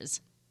recent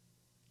years.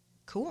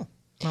 Cool.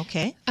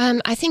 Okay.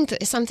 I think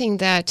that something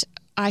that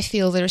I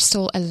feel there's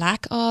still a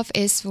lack of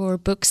is for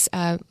books,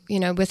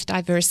 with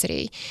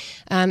diversity,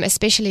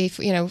 especially if,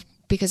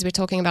 because we're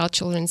talking about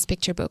children's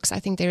picture books. I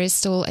think there is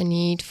still a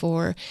need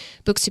for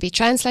books to be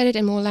translated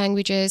in more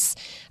languages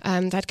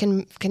that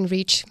can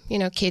reach,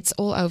 kids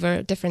all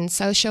over different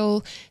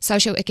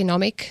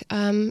socio-economic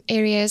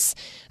areas.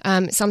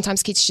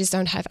 Sometimes kids just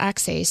don't have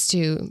access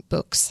to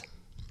books.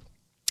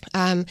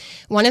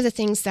 One of the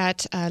things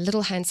that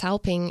Little Hands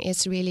Helping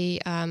is really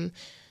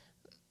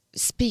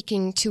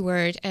speaking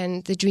toward,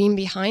 and the dream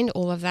behind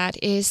all of that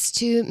is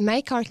to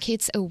make our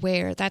kids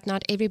aware that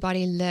not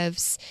everybody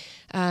lives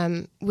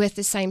with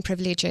the same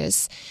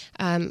privileges.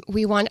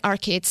 We want our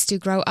kids to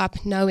grow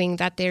up knowing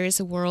that there is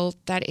a world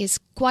that is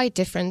quite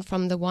different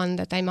from the one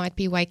that they might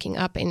be waking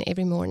up in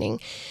every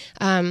morning.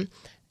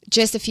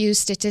 Just a few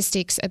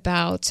statistics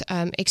about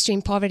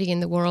extreme poverty in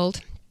the world.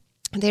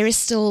 There is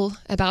still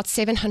about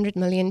 700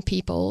 million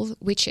people,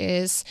 which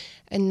is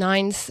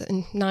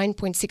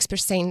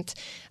 9.6%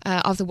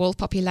 of the world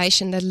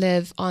population that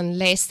live on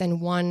less than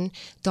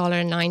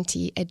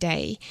 $1.90 a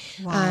day.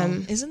 Wow.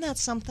 Isn't that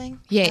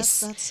something?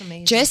 Yes. That's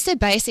amazing. Just a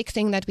basic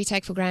thing that we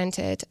take for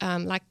granted,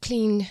 like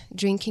clean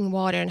drinking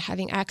water and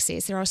having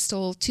access. There are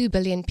still 2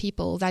 billion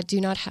people that do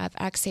not have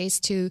access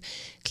to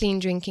clean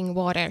drinking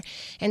water.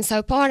 And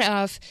so part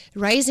of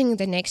raising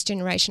the next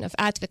generation of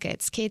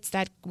advocates, kids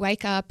that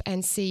wake up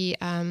and see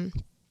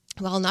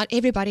not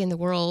everybody in the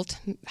world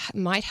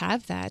might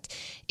have that,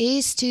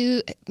 is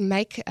to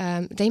make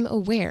them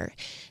aware.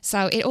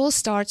 So it all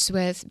starts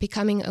with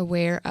becoming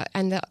aware,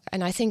 and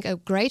I think a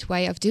great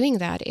way of doing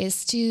that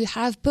is to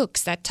have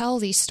books that tell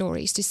these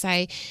stories, to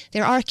say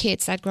there are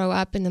kids that grow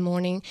up in the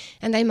morning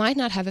and they might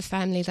not have a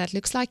family that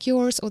looks like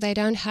yours, or they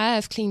don't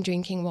have clean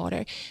drinking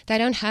water. They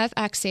don't have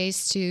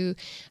access to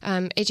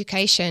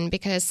education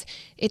because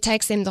it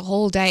takes them the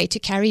whole day to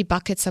carry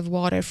buckets of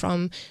water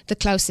from the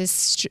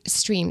closest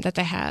stream that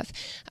they have.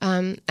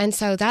 And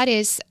so that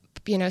is,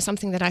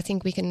 something that I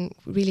think we can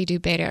really do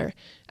better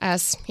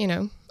as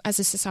a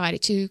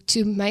society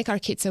to make our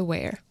kids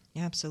aware.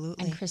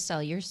 Absolutely. And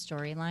Christelle, your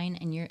storyline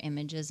and your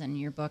images and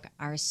your book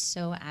are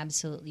so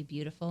absolutely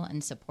beautiful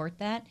and support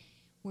that.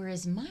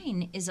 Whereas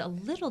mine is a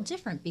little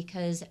different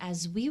because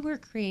as we were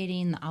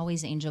creating the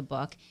Always Angel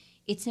book,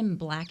 it's in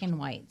black and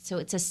white. So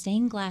it's a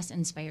stained glass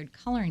inspired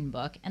coloring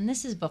book. And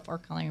this is before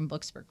coloring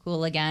books were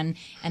cool again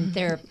and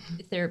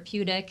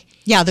therapeutic.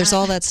 Yeah, there's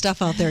all that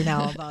stuff out there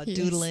now about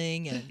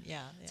doodling and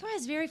yeah. So I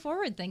was very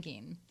forward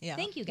thinking. Yeah.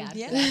 Thank you, God.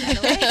 Yeah. For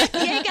that, by the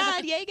way. Yay,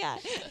 God, yay,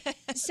 God.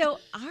 So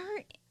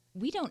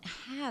we don't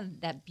have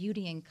that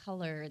beauty and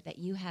color that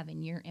you have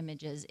in your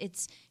images.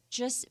 It's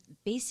just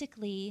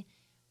basically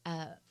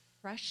a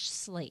fresh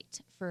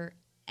slate for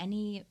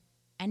any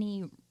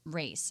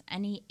race,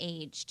 any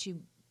age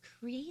to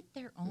create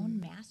their own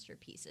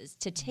masterpieces,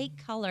 to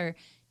take color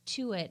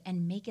to it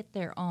and make it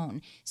their own.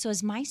 So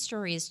as my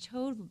story is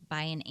told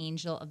by an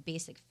angel of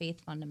basic faith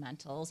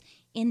fundamentals,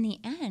 in the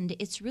end,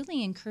 it's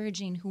really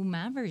encouraging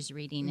whomever's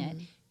reading it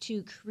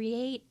to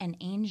create an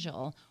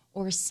angel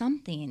or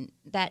something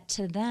that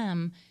to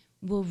them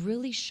will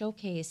really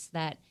showcase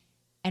that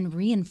and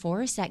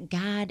reinforce that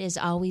God is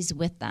always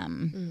with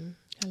them.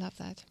 I love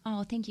that.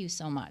 Oh, thank you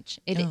so much.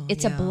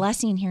 It's a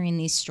blessing hearing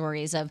these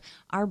stories of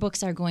our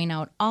books are going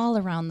out all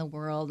around the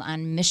world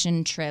on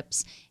mission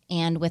trips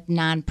and with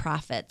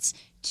nonprofits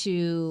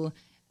to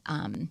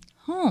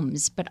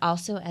homes, but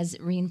also as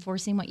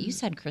reinforcing what you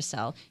said,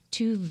 Chriselle,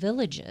 to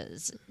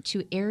villages,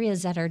 to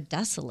areas that are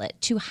desolate,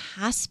 to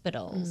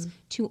hospitals,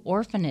 to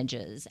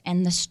orphanages.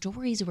 And the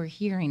stories we're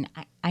hearing,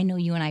 I know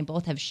you and I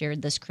both have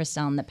shared this,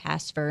 Chriselle, in the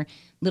past for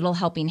Little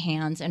Helping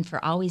Hands and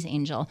for Always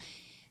Angel.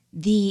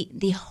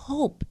 The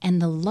hope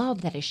and the love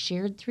that is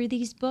shared through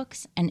these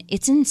books, and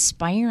it's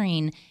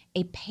inspiring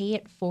a pay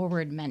it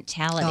forward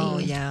mentality. Oh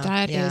yeah,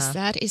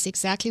 that is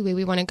exactly where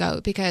we want to go,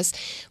 because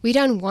I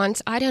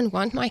don't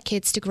want my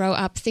kids to grow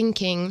up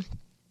thinking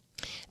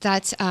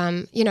that,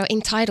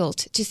 entitled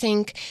to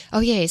think, oh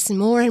yes,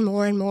 more and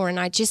more and more, and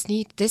I just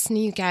need this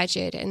new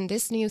gadget and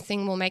this new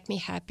thing will make me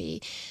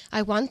happy.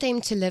 I want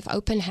them to live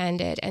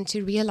open-handed and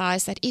to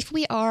realize that if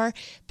we are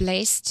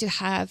blessed to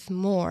have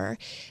more,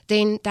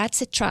 then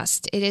that's a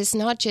trust. It is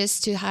not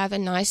just to have a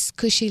nice,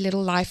 cushy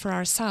little life for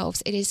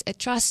ourselves. It is a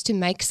trust to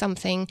make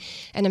something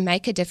and to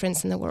make a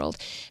difference in the world.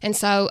 And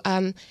so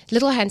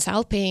Little Hands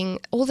Helping,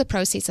 all the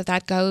proceeds of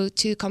that goes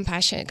to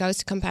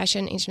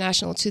Compassion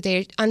International, to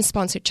their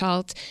unsponsored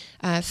child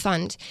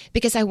fund,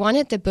 because I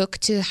wanted the book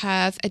to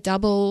have a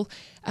double,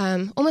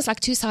 almost like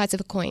two sides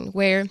of a coin,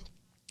 where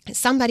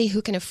somebody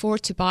who can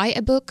afford to buy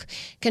a book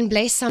can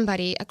bless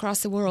somebody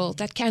across the world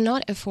that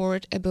cannot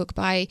afford a book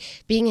by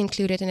being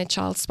included in a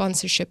child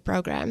sponsorship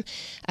program.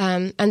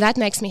 And that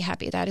makes me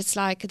happy, that it's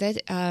like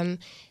that,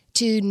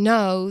 to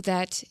know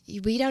that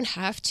we don't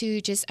have to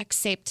just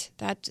accept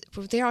that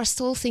there are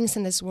still things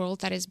in this world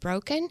that is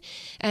broken,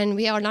 and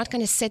we are not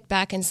going to sit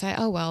back and say,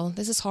 oh, well,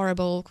 this is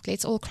horrible,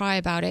 let's all cry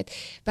about it,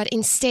 but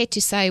instead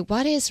to say,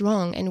 what is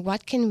wrong and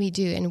what can we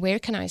do and where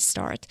can I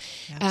start?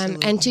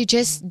 And to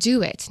just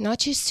do it, not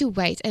just to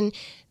wait. And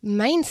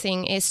main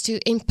thing is to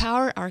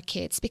empower our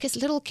kids, because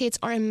little kids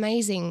are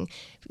amazingly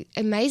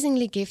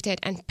gifted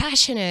and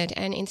passionate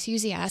and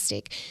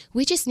enthusiastic.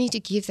 We just need to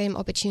give them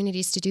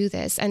opportunities to do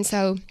this. And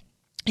so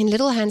in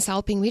Little Hands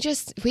Helping,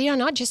 we are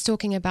not just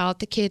talking about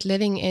the kid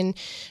living in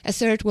a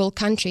third world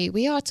country.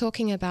 We are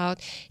talking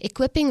about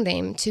equipping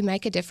them to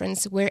make a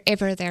difference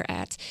wherever they're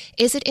at.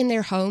 Is it in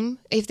their home?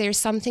 If there's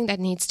something that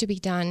needs to be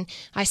done,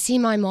 I see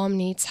my mom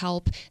needs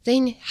help,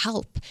 then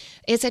help.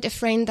 Is it a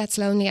friend that's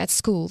lonely at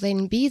school?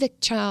 Then be the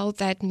child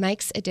that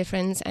makes a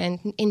difference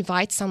and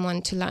invite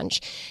someone to lunch.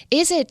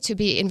 Is it to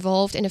be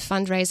involved in a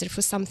fundraiser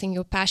for something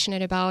you're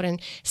passionate about and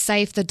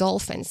save the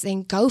dolphins?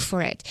 Then go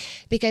for it.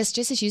 Because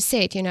just as you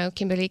said,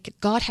 Kimberly,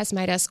 God has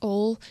made us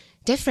all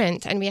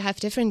different and we have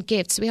different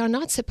gifts. We are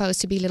not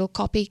supposed to be little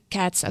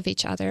copycats of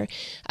each other.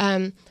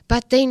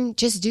 But then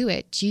just do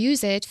it.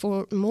 Use it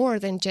for more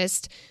than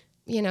just,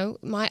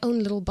 my own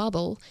little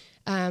bubble,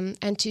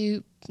 and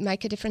to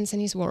make a difference in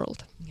his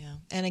world. Yeah.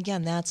 And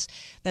again,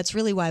 that's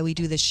really why we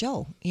do this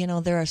show.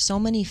 There are so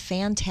many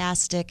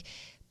fantastic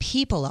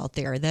people out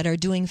there that are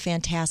doing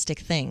fantastic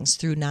things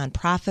through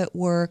nonprofit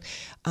work,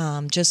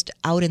 just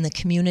out in the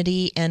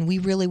community, and we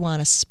really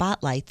want to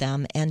spotlight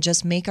them and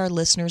just make our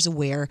listeners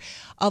aware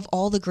of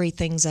all the great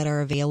things that are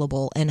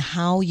available and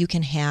how you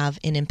can have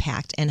an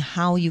impact and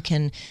how you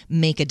can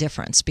make a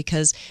difference,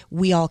 because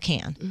we all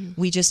can. Mm-hmm.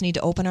 We just need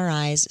to open our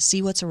eyes,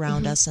 see what's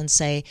around us, and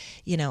say,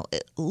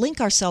 link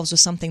ourselves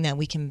with something that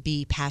we can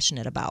be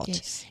passionate about.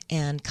 Yes.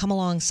 And come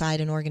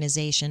alongside an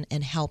organization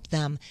and help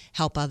them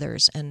help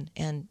others,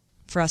 and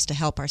for us to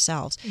help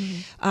ourselves.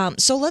 Mm-hmm.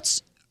 So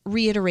let's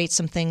reiterate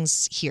some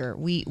things here.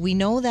 We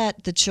know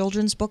that the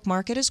children's book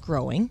market is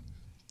growing,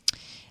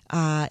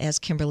 as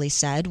Kimberly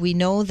said. We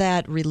know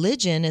that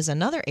religion is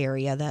another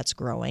area that's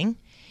growing,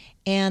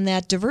 and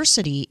that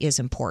diversity is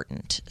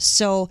important.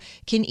 So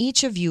can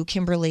each of you,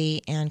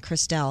 Kimberly and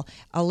Christelle,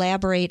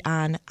 elaborate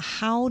on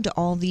how do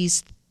all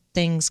these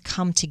things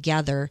come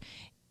together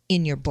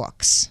in your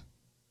books?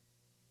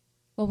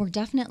 Well, we're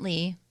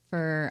definitely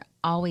for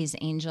Always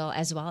Angel,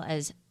 as well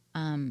as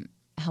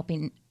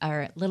helping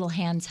our Little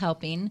Hands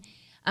Helping,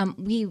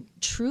 we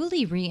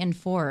truly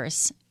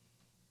reinforce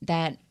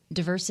that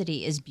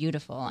diversity is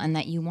beautiful and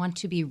that you want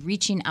to be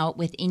reaching out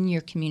within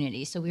your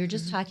community. So we were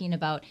just talking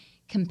about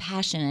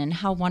compassion and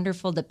how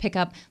wonderful to pick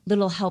up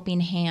little helping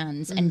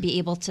hands and be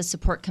able to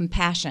support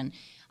compassion.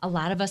 A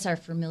lot of us are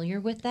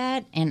familiar with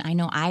that, and I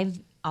know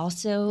I've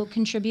also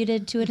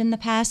contributed to it in the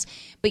past,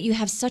 but you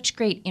have such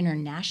great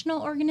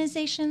international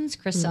organizations.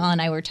 Christelle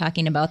and I were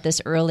talking about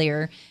this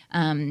earlier.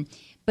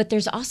 But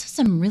there's also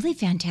some really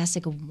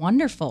fantastic,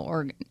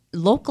 wonderful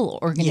local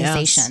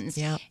organizations.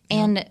 Yes.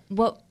 And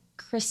what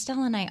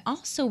Christelle and I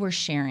also were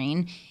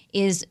sharing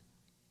is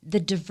the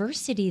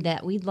diversity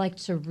that we'd like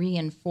to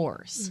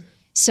reinforce.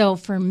 So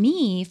for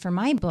me, for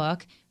my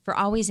book, for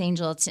Always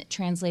Angel, it's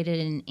translated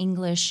in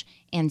English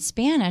and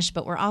Spanish,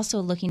 but we're also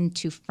looking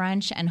to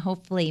French and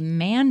hopefully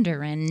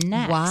Mandarin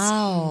next.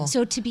 Wow.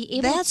 So to be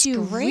able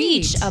to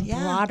reach a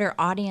broader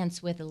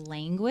audience with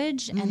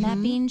language and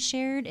that being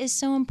shared is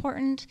so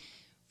important.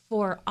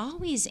 For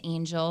Always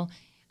Angel,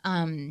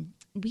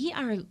 we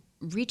are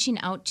reaching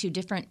out to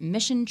different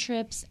mission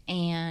trips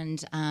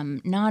and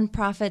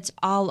nonprofits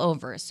all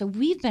over. So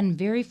we've been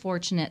very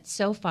fortunate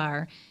so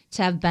far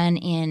to have been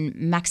in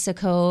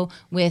Mexico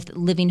with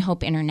Living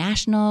Hope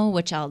International,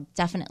 which I'll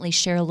definitely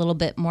share a little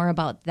bit more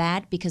about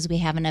that because we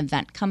have an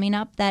event coming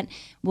up that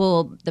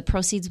the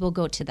proceeds will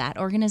go to that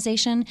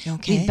organization.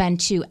 Okay. We've been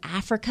to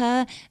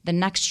Africa. The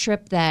next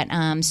trip that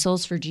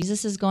Souls for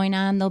Jesus is going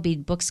on, there'll be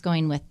books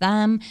going with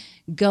them.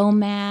 Go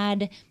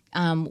Mad,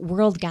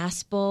 World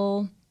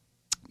Gospel.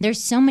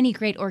 There's so many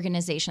great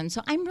organizations.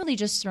 So I'm really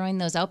just throwing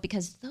those out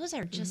because those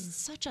are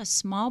just such a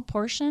small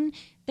portion.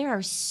 There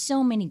are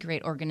so many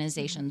great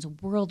organizations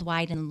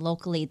worldwide and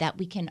locally that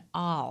we can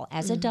all,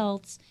 as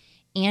adults,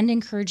 and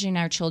encouraging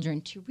our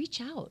children to reach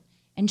out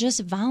and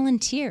just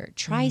volunteer.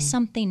 Try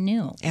something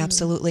new.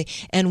 Absolutely.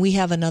 And we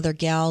have another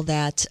gal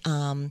that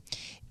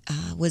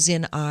was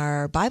in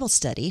our Bible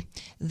study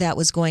that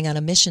was going on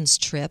a missions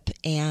trip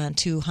and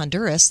to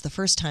Honduras the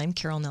first time,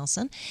 Carol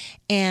Nelson.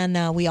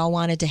 And we all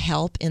wanted to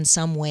help in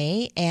some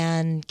way.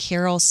 And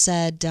Carol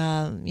said,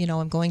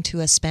 I'm going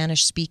to a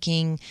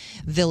Spanish-speaking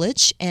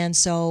village, and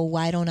so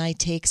why don't I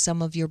take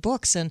some of your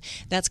books? And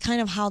that's kind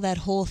of how that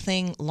whole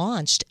thing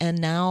launched. And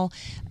now,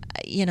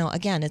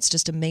 again, it's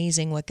just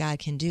amazing what God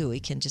can do. He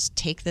can just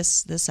take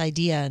this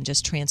idea and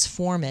just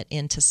transform it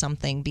into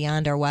something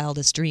beyond our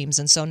wildest dreams.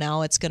 And so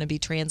now it's going to be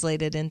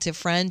translated into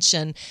French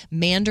and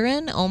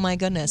Mandarin. Oh my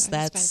goodness,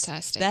 that's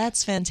fantastic.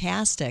 That's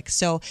fantastic.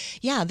 So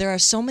yeah, there are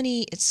so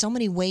many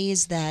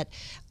ways that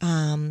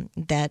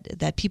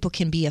that people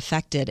can be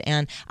affected.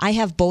 And I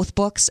have both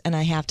books, and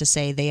I have to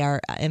say they are.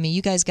 I mean,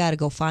 you guys got to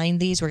go find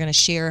these. We're going to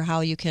share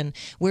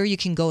where you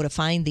can go to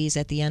find these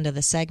at the end of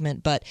the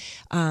segment. But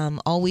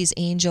Always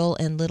Angel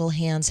and Little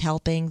Hands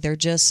Helping, they're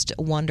just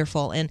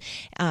wonderful. And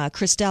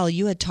Christelle,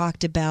 you had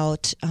talked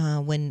about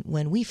when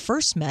we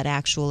first met,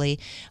 actually,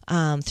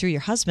 through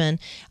your husband.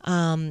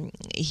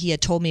 He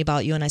had told me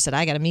about you, and I said,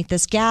 I got to meet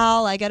this gal,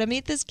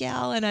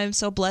 and I'm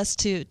so blessed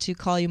to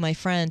call you my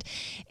friend.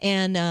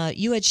 And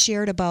you had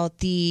shared about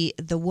the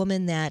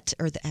woman that,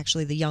 or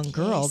actually the young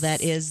girl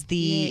that is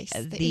the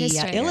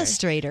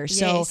illustrator.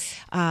 So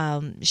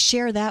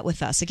share that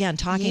with us again,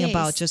 talking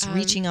about just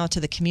reaching out to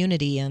the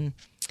community. And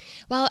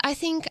well, I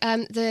think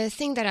the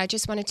thing that I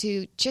just wanted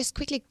to just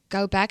quickly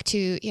go back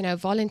to,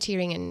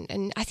 volunteering.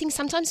 And I think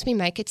sometimes we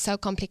make it so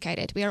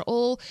complicated. We are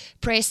all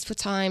pressed for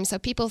time. So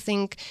people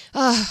think,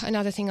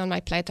 another thing on my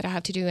plate that I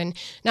have to do. And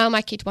now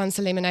my kid wants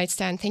a lemonade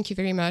stand. Thank you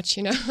very much.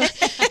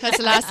 That's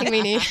the last thing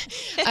we need.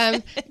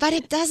 But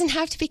it doesn't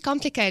have to be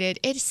complicated.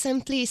 It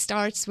simply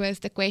starts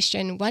with the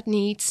question, what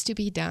needs to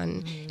be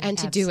done and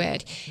to do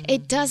it.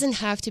 It doesn't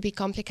have to be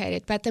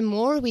complicated. But the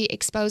more we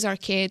expose our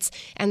kids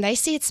and they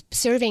see it's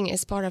serving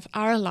as part of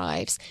our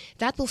lives,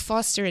 that will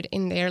foster it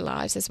in their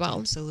lives as well.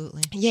 Absolutely.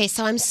 Yes,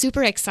 so I'm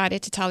super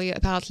excited to tell you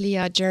about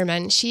Leah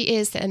German. She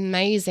is the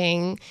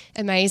amazing,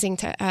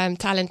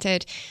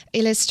 talented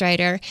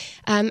illustrator.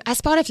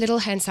 As part of Little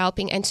Hands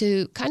Helping, and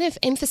to kind of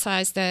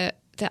emphasize the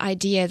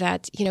idea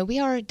that, we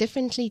are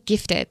differently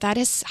gifted. That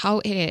is how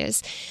it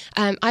is.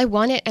 I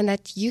want it, and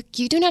that you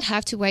do not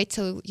have to wait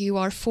till you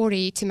are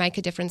 40 to make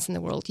a difference in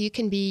the world. You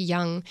can be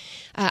young.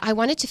 I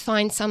wanted to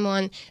find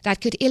someone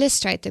that could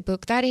illustrate the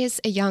book. That is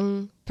a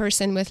young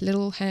person with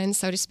little hands,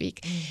 so to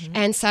speak.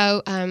 And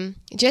so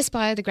just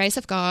by the grace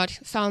of God,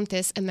 found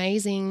this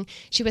amazing,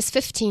 she was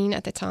 15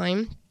 at the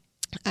time,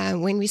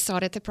 when we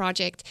started the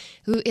project,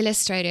 who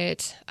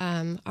illustrated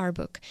our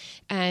book.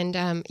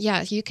 And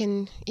you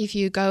can, if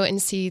you go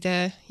and see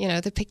the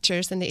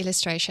pictures and the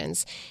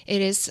illustrations,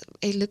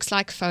 it looks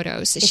like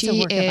photos. It's a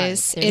work of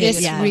art. It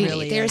is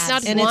really. There's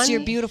not and one. It's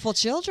your beautiful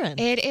children.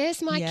 It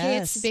is my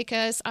kids,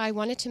 because I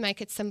wanted to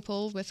make it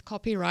simple with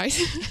copyright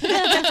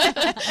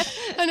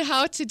and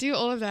how to do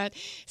all of that.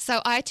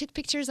 So I took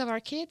pictures of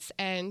our kids,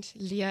 and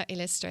Leah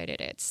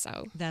illustrated it.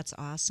 So that's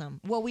awesome.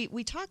 Well,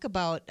 we talk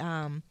about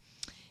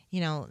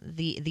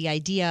the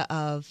idea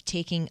of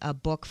taking a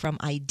book from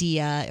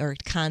idea or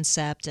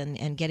concept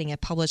and getting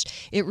it published.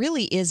 It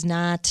really is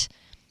not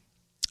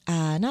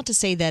to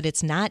say that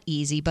it's not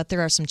easy, but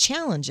there are some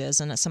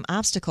challenges and some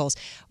obstacles.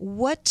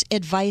 What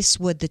advice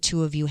would the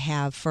two of you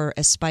have for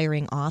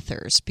aspiring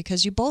authors?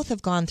 Because you both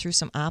have gone through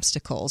some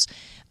obstacles.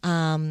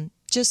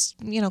 Just,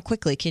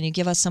 quickly, can you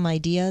give us some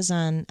ideas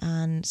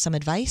on some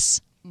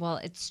advice? Well,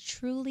 it's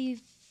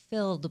truly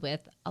filled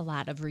with a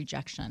lot of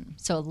rejection.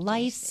 So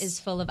life is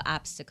full of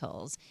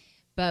obstacles.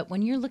 But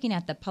when you're looking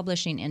at the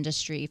publishing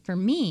industry, for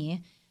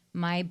me,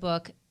 my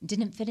book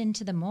didn't fit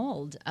into the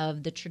mold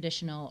of the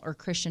traditional or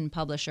Christian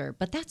publisher,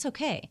 but that's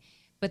okay.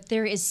 But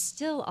there is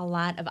still a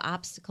lot of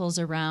obstacles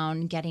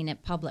around getting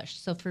it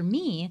published. So for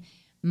me,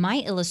 my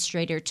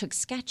illustrator took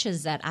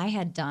sketches that I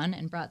had done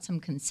and brought some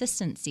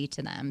consistency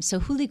to them. So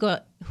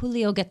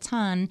Julio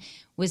Gatan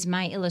was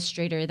my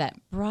illustrator that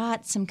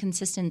brought some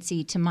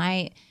consistency to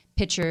my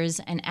pictures.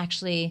 And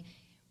actually,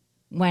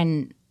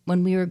 when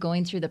we were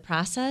going through the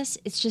process,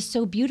 it's just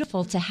so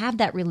beautiful to have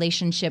that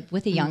relationship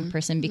with a young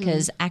person,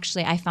 because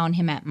actually I found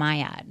him at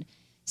MyAd.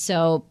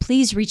 So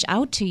please reach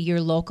out to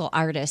your local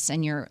artists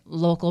and your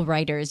local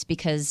writers,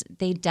 because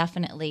they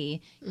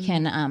definitely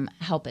can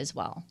help as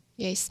well.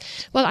 Yes.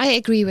 Well, I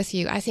agree with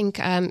you. I think,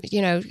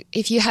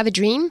 if you have a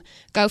dream,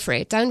 go for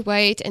it. Don't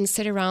wait and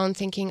sit around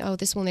thinking, oh,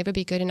 this will never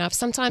be good enough.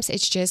 Sometimes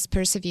it's just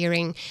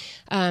persevering,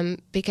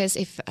 because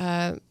if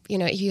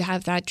you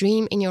have that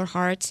dream in your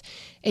heart,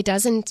 it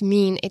doesn't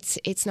mean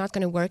it's not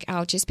going to work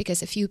out just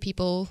because a few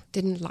people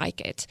didn't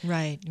like it.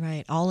 Right.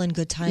 All in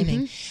good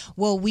timing.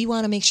 Well, we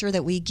want to make sure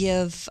that we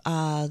give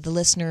the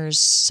listeners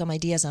some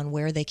ideas on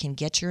where they can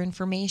get your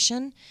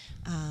information.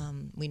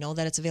 We know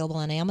that it's available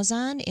on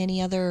Amazon. Any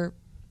other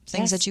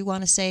things that you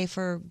want to say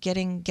for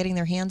getting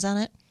their hands on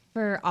it?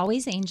 For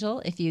Always Angel,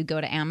 if you go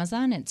to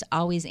Amazon, it's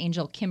Always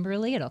Angel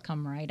Kimberly. It'll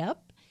come right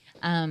up.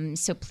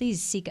 So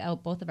please seek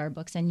out both of our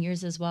books and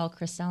yours as well,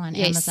 Christelle, on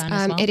Yes, Amazon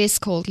as well. it is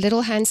called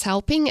Little Hands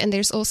Helping, and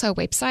there's also a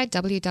website,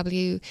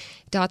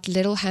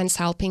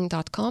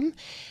 www.littlehandshelping.com.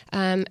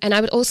 And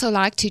I would also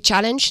like to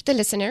challenge the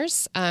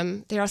listeners.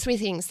 There are 3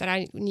 things that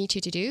I need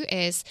you to do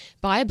is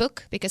buy a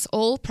book, because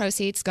all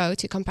proceeds go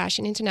to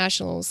Compassion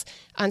International's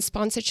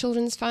Unsponsored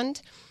Children's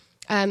Fund.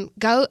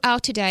 Go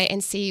out today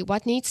and see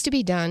what needs to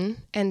be done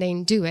and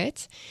then do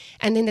it.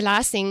 And then the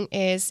last thing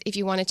is, if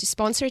you wanted to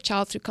sponsor a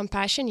child through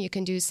Compassion, you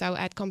can do so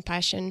at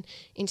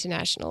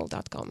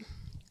compassioninternational.com.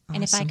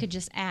 And if I could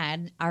just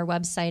add, our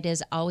website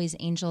is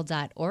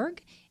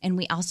alwaysangel.org. And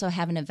we also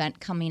have an event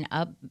coming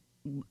up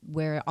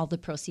where all the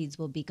proceeds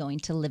will be going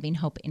to Living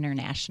Hope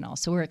International.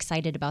 So we're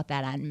excited about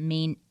that on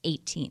May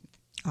 18th.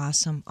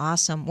 Awesome.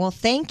 Well,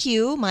 thank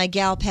you, my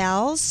gal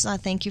pals.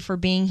 Thank you for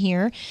being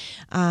here.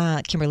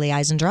 Kimberly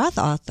Eisendroth,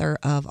 author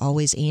of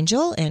Always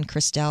Angel, and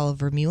Christelle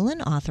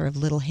Vermeulen, author of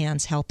Little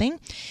Hands Helping.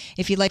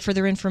 If you'd like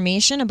further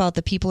information about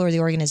the people or the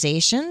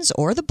organizations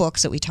or the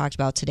books that we talked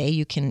about today,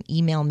 you can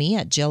email me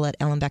at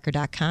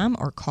jill@ellenbecker.com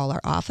or call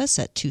our office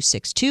at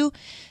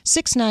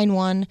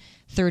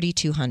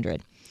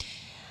 262-691-3200.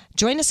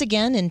 Join us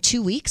again in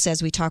 2 weeks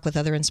as we talk with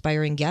other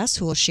inspiring guests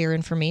who will share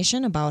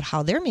information about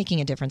how they're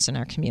making a difference in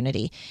our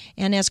community.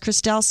 And as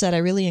Christelle said, I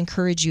really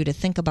encourage you to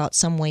think about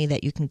some way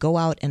that you can go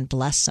out and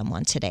bless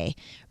someone today.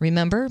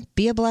 Remember,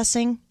 be a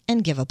blessing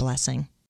and give a blessing.